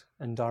out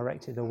and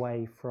direct it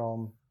away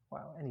from,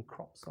 well, any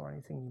crops or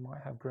anything you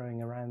might have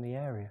growing around the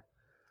area,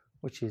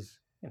 which is,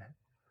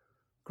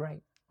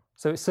 great.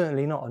 So it's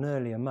certainly not an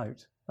earlier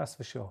moat, that's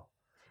for sure.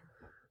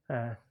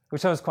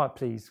 Which I was quite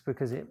pleased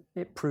because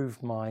it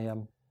proved my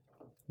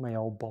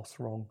old boss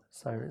wrong.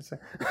 So it's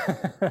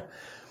but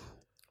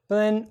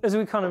then as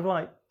we kind of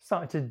like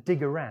started to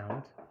dig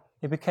around,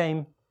 it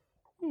became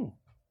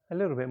a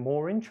little bit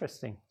more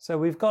interesting. So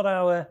we've got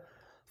our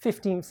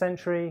 15th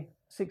century,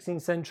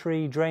 16th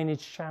century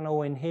drainage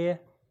channel in here.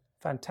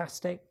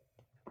 Fantastic.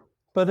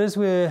 But as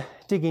we're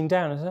digging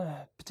down,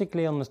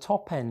 particularly on the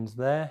top end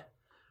there,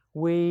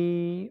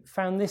 we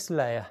found this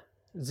layer,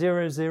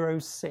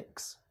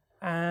 006.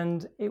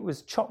 And it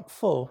was chock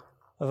full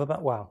of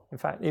about, in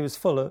fact, it was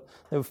full of,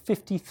 there were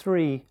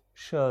 53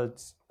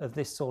 sherds of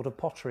this sort of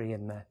pottery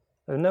in there.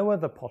 There were no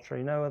other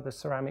pottery, no other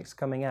ceramics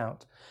coming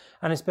out.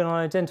 And it's been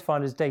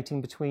identified as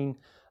dating between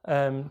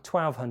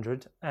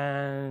 1200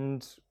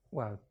 and,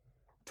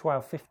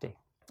 1250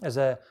 as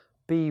a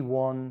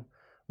B1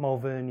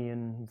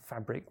 Malvernian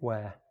fabric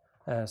ware.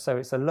 So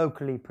it's a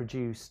locally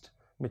produced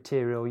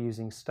material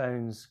using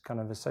stones kind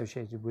of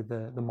associated with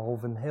the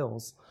Malvern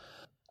Hills.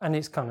 And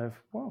it's kind of,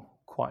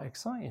 quite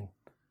exciting.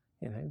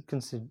 In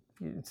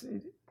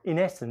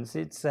essence,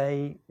 it's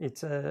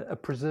a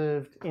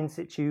preserved in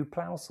situ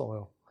plough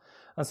soil.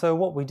 And so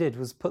what we did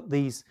was put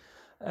these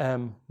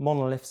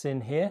monoliths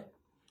in here,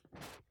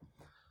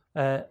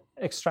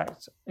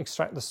 extract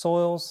the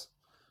soils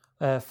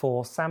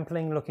for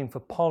sampling, looking for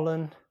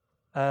pollen,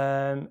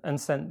 and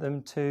sent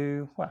them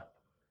to, well,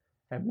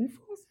 Emily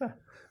Forster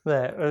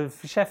there of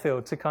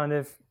Sheffield to kind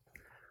of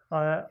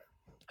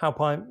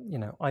help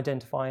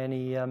identify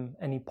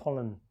any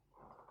pollen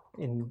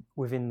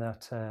within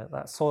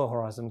that soil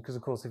horizon, because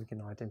of course if you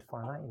can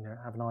identify that,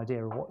 have an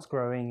idea of what's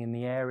growing in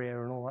the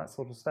area and all that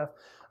sort of stuff.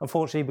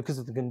 Unfortunately, because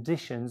of the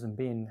conditions and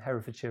being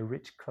Herefordshire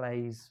rich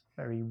clays,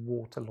 very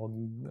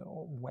waterlogged,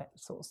 wet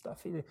sort of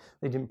stuff,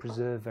 they didn't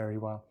preserve very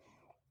well.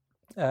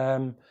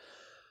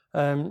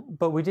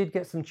 But we did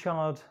get some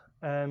charred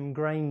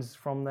grains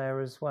from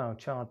there as well,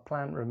 charred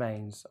plant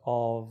remains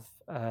of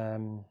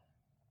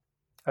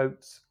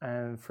oats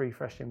and free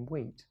threshing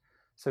wheat.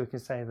 So we can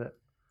say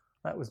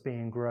that was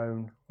being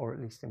grown or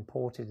at least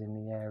imported in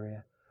the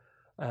area.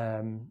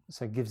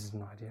 So it gives us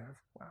an idea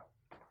of,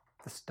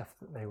 the stuff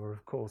that they were,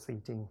 of course,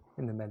 eating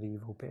in the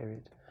medieval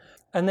period.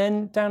 And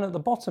then down at the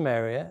bottom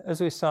area,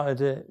 as we started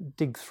to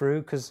dig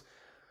through, because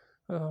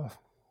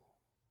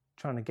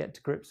trying to get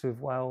to grips with,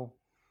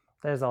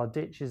 there's our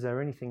ditch, is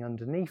there anything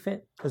underneath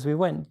it? As we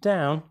went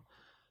down,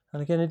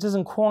 and again, it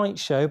doesn't quite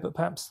show, but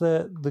perhaps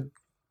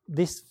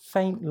this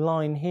faint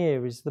line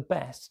here is the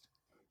best,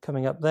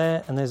 coming up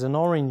there, and there's an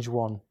orange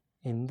one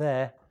in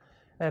there.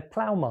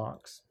 Plough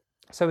marks.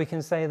 So we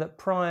can say that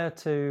prior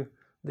to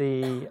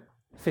the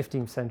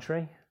 15th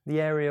century, the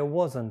area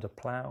was under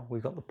plough.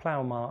 We've got the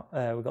plough mark.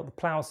 We've got the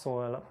plough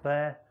soil up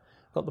there.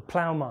 We've got the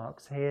plough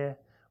marks here.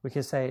 We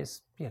can say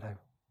it's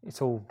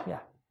all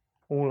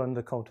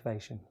under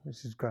cultivation,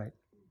 which is great.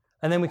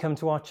 And then we come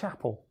to our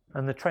chapel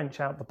and the trench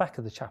out the back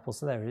of the chapel.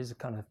 So there it is, a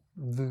kind of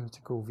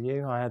vertical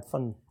view. I had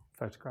fun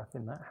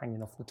photographing that,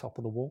 hanging off the top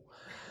of the wall.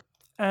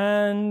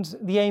 And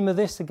the aim of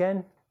this,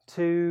 again,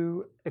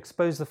 to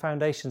expose the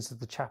foundations of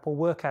the chapel,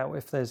 work out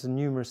if there's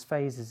numerous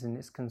phases in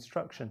its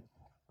construction.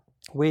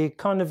 We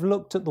kind of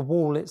looked at the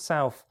wall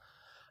itself,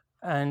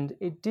 and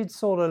it did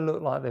sort of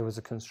look like there was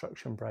a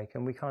construction break,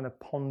 and we kind of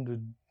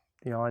pondered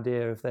the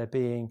idea of there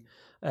being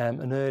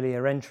an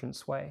earlier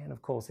entranceway. And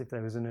of course, if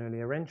there was an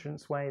earlier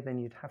entranceway, then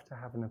you'd have to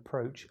have an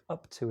approach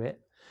up to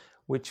it,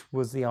 which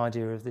was the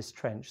idea of this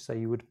trench. So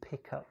you would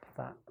pick up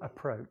that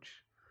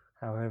approach,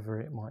 however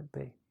it might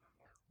be.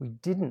 We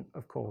didn't,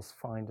 of course,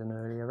 find an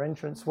earlier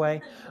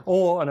entranceway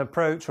or an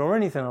approach or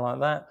anything like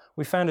that.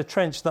 We found a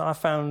trench that I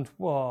found,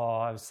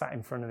 I was sat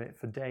in front of it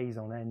for days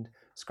on end,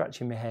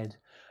 scratching my head,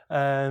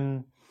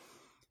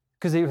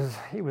 because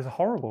it was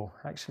horrible,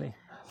 actually.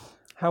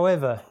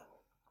 However,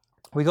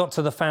 we got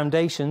to the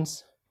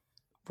foundations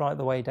right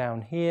the way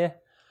down here,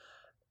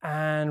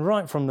 and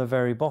right from the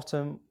very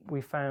bottom,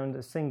 we found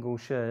a single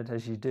sherd,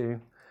 as you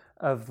do,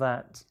 of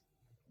that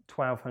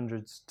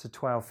 1200s to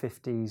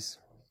 1250s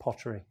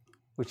pottery,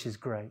 which is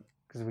great,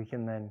 because we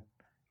can then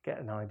get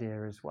an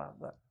idea as well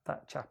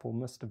that chapel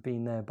must have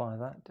been there by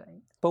that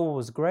date. But what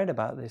was great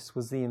about this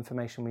was the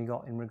information we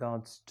got in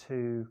regards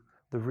to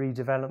the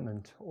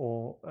redevelopment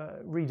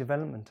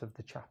of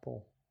the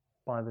chapel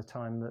by the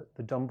time that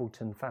the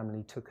Dumbleton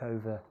family took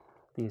over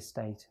the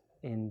estate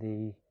in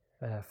the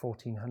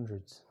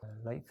 1400s,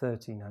 late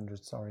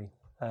 1300s, sorry.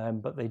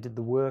 But they did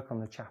the work on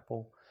the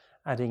chapel,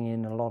 adding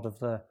in a lot of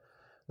the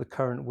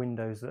current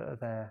windows that are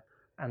there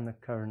and the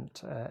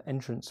current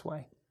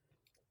entranceway.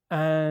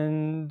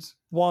 And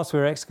whilst we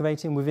were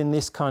excavating within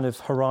this kind of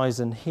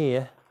horizon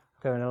here,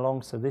 going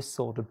along, so this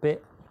sort of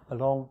bit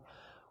along,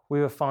 we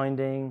were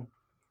finding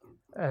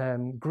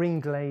green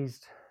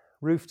glazed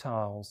roof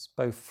tiles,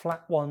 both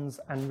flat ones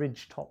and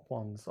ridge top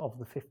ones of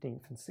the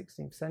 15th and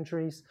 16th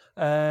centuries.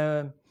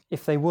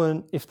 If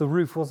the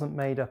roof wasn't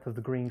made up of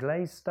the green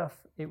glazed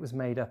stuff, it was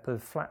made up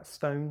of flat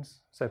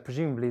stones. So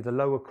presumably the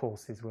lower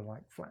courses were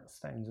like flat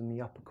stones and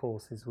the upper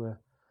courses were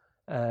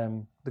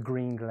the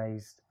green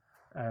glazed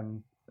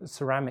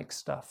ceramic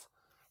stuff,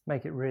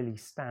 make it really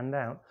stand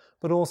out.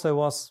 But also,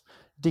 us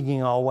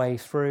digging our way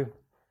through,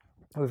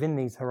 within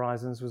these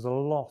horizons was a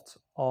lot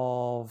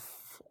of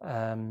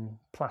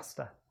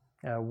plaster,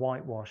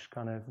 whitewash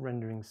kind of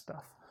rendering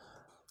stuff.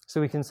 So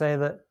we can say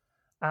that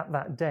at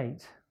that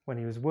date, when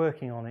he was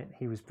working on it,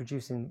 he was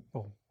producing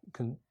or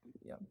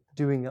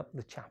doing up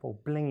the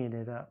chapel, blinging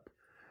it up,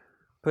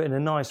 putting a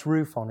nice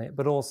roof on it,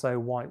 but also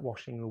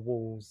whitewashing the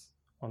walls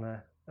on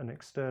an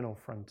external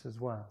front as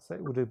well. So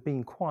it would have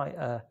been quite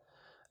a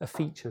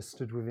feature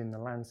stood within the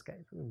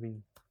landscape. It would be,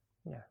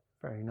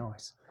 very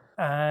nice.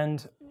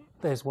 And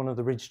there's one of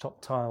the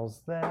ridgetop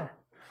tiles there,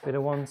 bit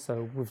of one,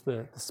 so with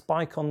the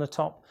spike on the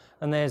top,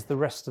 and there's the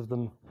rest of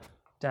them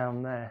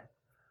down there.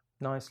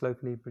 Nice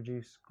locally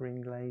produced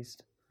green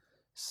glazed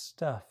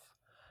stuff.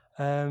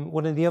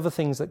 One of the other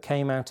things that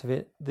came out of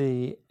it,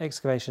 the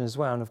excavation as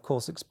well, and of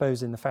course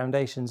exposing the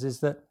foundations,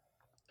 is that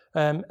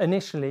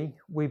initially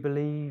we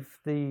believe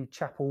the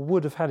chapel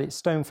would have had its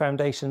stone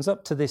foundations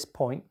up to this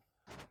point,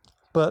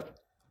 but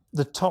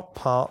the top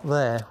part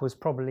there was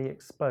probably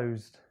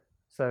exposed,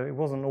 so it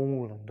wasn't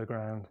all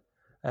underground.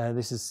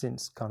 This has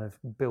since kind of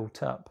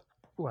built up.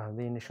 Well,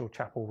 the initial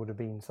chapel would have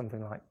been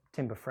something like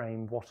timber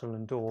frame, wattle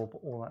and daub,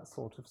 all that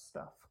sort of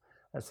stuff.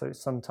 So it's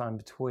sometime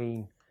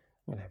between,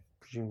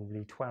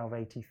 presumably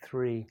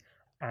 1283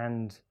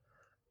 and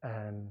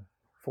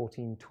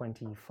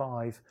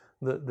 1425,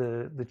 that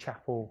the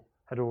chapel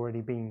had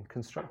already been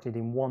constructed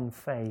in one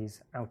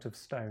phase out of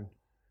stone.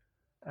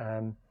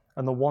 And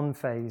the one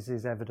phase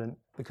is evident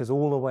because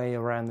all the way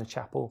around the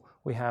chapel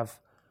we have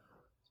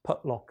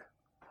putlock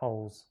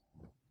holes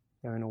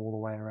going all the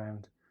way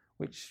around,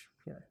 which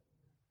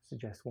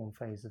suggests one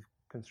phase of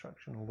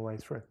construction all the way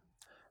through.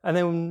 And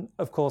then,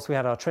 of course, we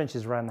had our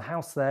trenches around the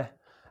house there,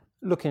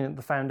 looking at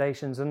the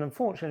foundations, and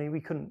unfortunately we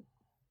couldn't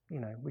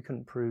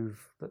prove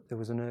that there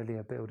was an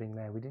earlier building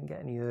there. We didn't get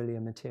any earlier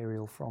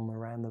material from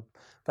around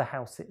the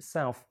house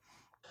itself.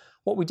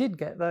 What we did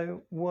get,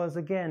 though, was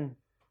again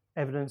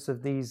evidence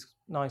of these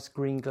nice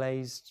green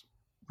glazed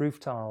roof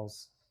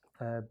tiles,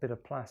 a bit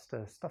of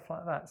plaster, stuff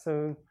like that.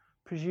 So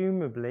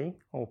presumably,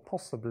 or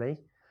possibly,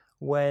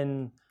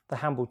 when the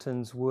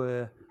Hambletons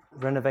were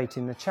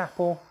renovating the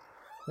chapel,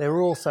 they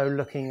were also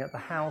looking at the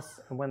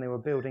house, and when they were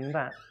building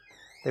that,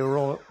 they were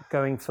all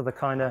going for the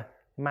kind of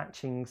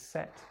matching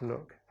set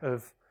look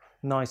of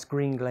nice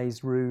green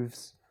glazed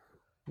roofs,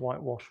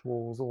 whitewashed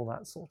walls, all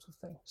that sort of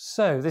thing.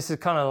 So this is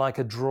kind of like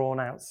a drawn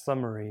out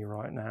summary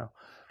right now.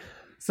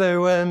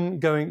 So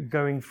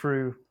going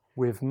through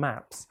with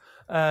maps.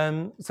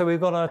 So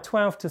we've got our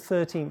 12th to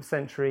 13th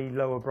century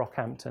Lower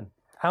Brockhampton.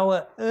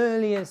 Our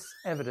earliest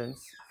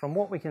evidence, from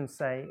what we can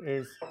say,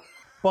 is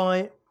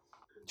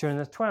during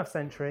the 12th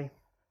century,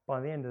 by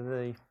the end of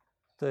the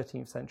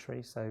 13th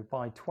century, so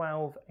by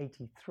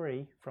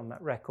 1283 from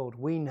that record,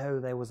 we know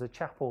there was a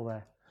chapel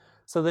there.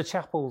 So the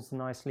chapel's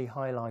nicely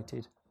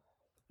highlighted.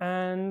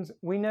 And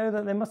we know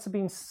that there must have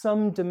been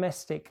some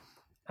domestic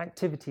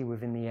activity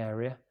within the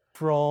area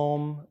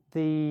from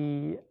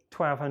the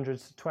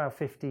 1200s to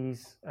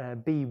 1250s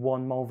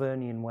B1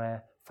 Malvernian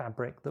ware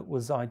fabric that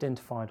was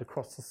identified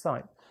across the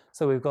site.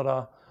 So we've got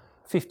our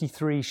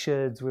 53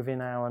 sherds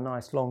within our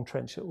nice long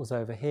trench that was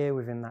over here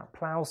within that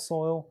plough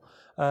soil.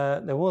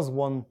 There was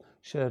one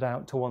sherd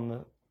out to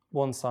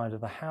one side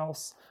of the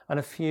house, and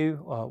a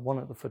few, one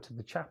at the foot of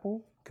the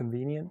chapel,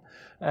 convenient,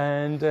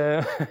 and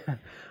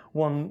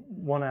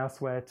one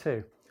elsewhere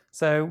too.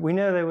 So we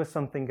know there was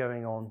something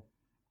going on.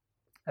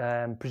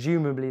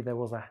 Presumably there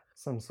was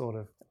some sort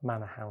of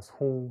manor house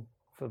hall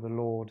for the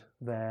Lord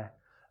there.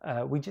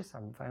 We just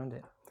haven't found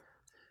it.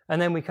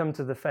 And then we come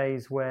to the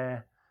phase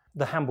where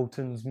the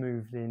Hambletons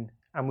moved in,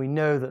 and we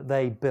know that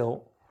they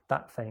built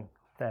that thing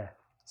there.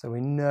 So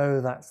we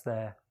know that's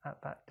there at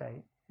that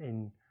date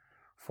in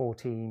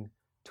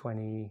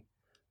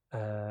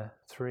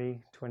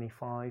 1423,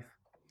 25.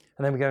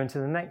 And then we go into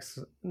the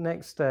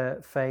next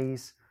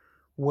phase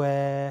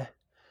where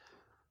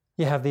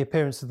you have the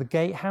appearance of the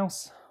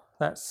gatehouse.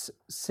 That's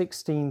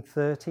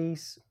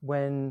 1520s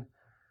when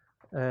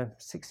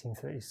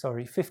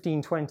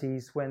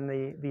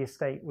the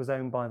estate was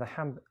owned by the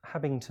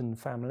Habington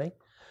family.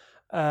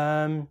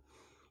 And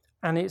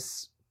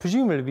it's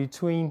presumably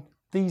between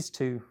these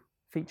two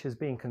features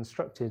being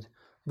constructed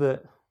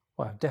that,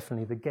 well,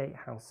 definitely the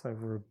gatehouse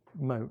over a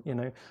moat,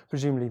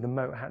 presumably the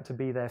moat had to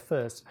be there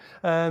first.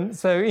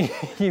 So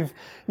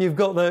you've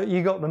got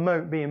the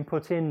moat being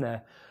put in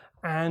there.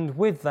 And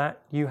with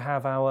that, you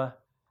have our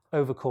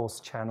overcourse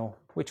channel,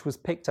 which was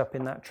picked up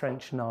in that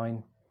trench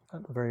 9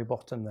 at the very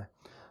bottom there.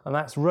 And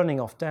that's running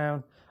off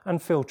down and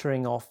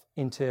filtering off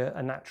into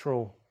a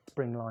natural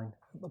spring line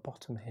at the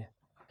bottom here.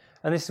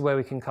 And this is where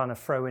we can kind of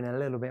throw in a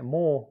little bit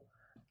more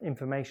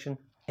information,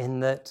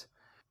 in that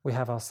we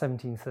have our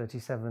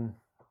 1737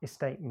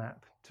 estate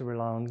map to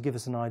rely on, give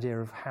us an idea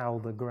of how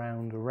the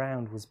ground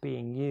around was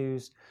being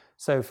used.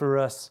 So for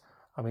us,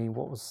 I mean,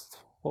 what was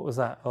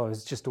that? Oh, it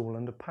was just all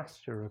under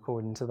pasture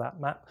according to that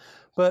map.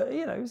 But,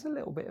 it was a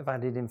little bit of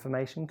added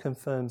information,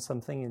 confirmed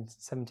something in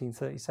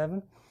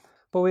 1737.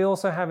 But we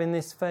also have in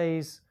this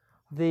phase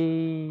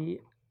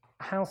the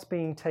house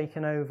being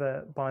taken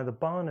over by the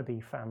Barnaby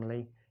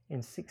family in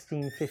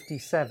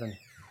 1657.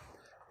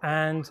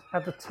 And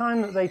at the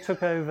time that they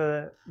took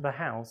over the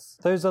house,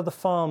 those other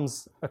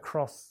farms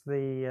across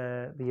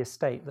the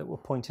estate that were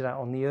pointed out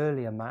on the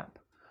earlier map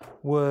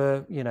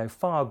were,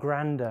 far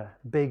grander,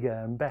 bigger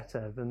and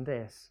better than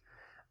this.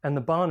 And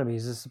the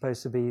Barnabys are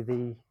supposed to be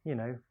the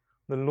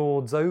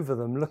lords over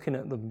them, looking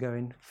at them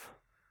going,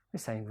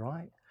 this ain't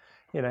right,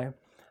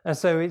 And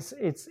so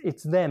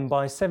it's them.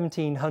 By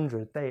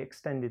 1700, they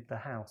extended the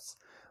house.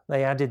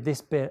 They added this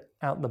bit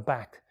out the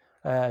back,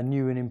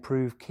 new and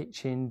improved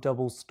kitchen,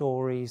 double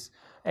stories,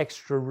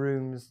 extra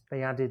rooms.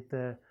 They added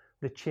the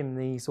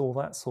chimneys, all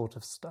that sort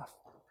of stuff.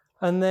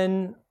 And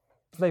then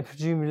they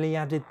presumably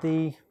added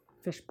the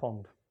fish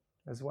pond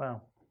as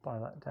well by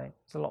that date.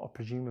 There's a lot of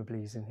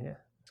presumablies in here.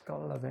 It's got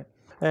to love it.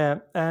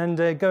 And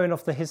going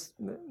off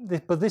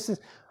but this is,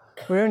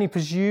 we only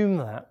presume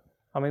that.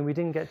 I mean, we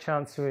didn't get a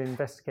chance to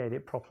investigate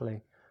it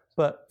properly,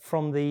 but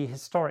from the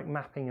historic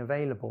mapping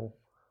available,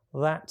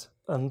 that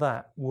and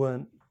that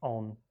weren't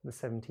on the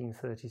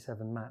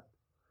 1737 map.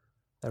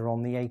 They're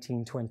on the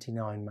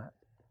 1829 map.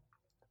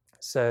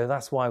 So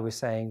that's why we're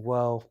saying,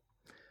 well,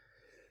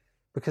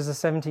 because the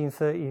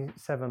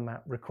 1737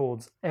 map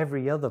records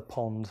every other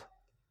pond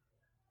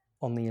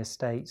on the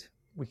estate,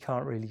 we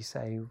can't really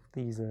say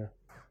these are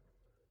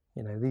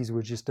You know, these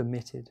were just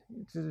omitted.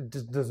 It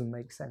just doesn't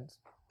make sense.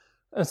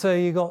 And so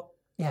you got,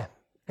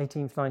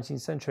 18th, 19th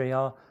century,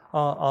 our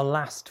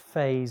last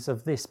phase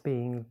of this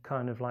being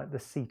kind of like the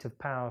seat of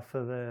power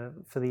for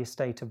the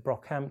estate of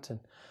Brockhampton.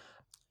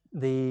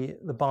 The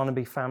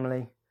Barnaby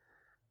family,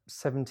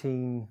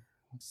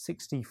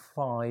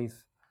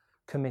 1765,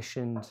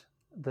 commissioned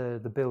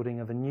the building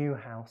of a new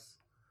house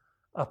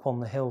up on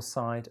the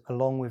hillside,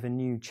 along with a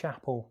new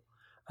chapel,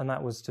 and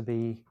that was to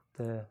be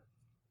the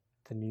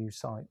new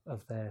site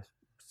of their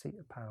seat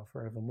of power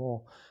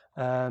forevermore.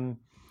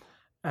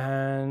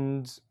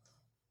 And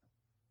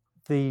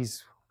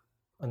these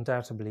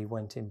undoubtedly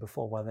went in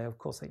before. Well, of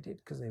course they did,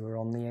 because they were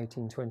on the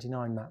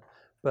 1829 map.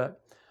 But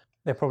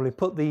they probably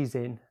put these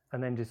in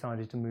and then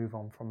decided to move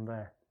on from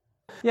there.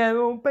 Yeah,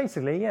 well,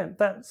 basically,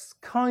 that's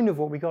kind of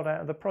what we got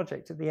out of the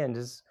project at the end,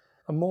 is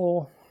a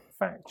more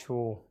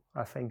factual,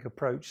 I think,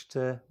 approach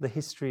to the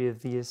history of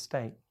the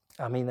estate.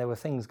 I mean, there were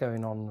things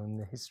going on in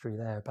the history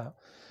there about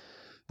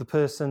the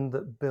person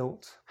that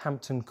built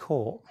Hampton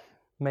Court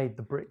made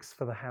the bricks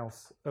for the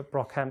house at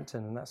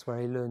Brockhampton, and that's where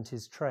he learned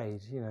his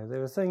trade. You know, there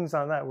were things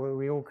like that where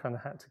we all kind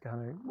of had to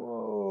kind of,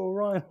 whoa,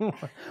 right,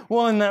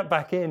 wind that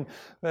back in.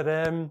 But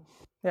I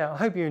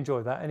hope you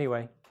enjoyed that.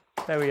 Anyway,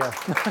 there we go.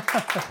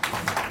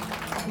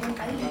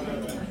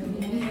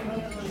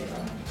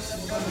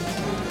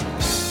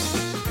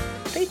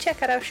 Please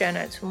check out our show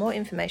notes for more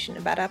information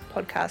about our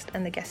podcast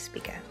and the guest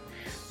speaker.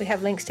 We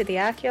have links to the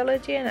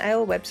Archaeology and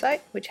Ale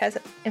website, which has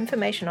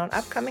information on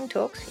upcoming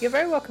talks. You're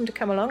very welcome to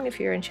come along if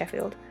you're in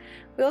Sheffield.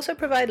 We also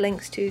provide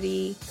links to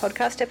the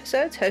podcast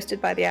episodes hosted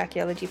by the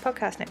Archaeology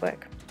Podcast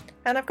Network.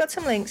 And I've got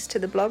some links to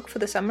the blog for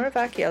the Summer of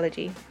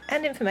Archaeology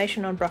and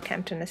information on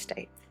Brockhampton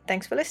Estate.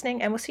 Thanks for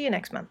listening, and we'll see you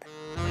next month.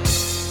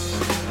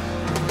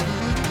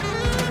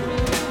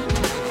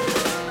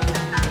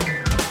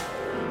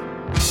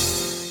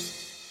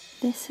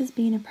 This has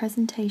been a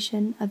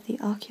presentation of the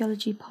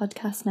Archaeology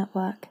Podcast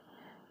Network.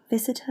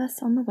 Visit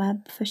us on the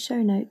web for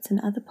show notes and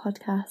other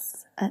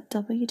podcasts at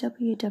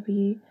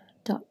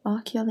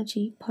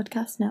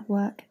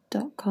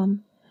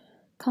www.archaeologypodcastnetwork.com.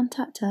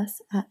 Contact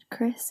us at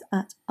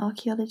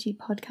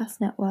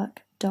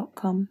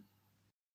chris@archaeologypodcastnetwork.com.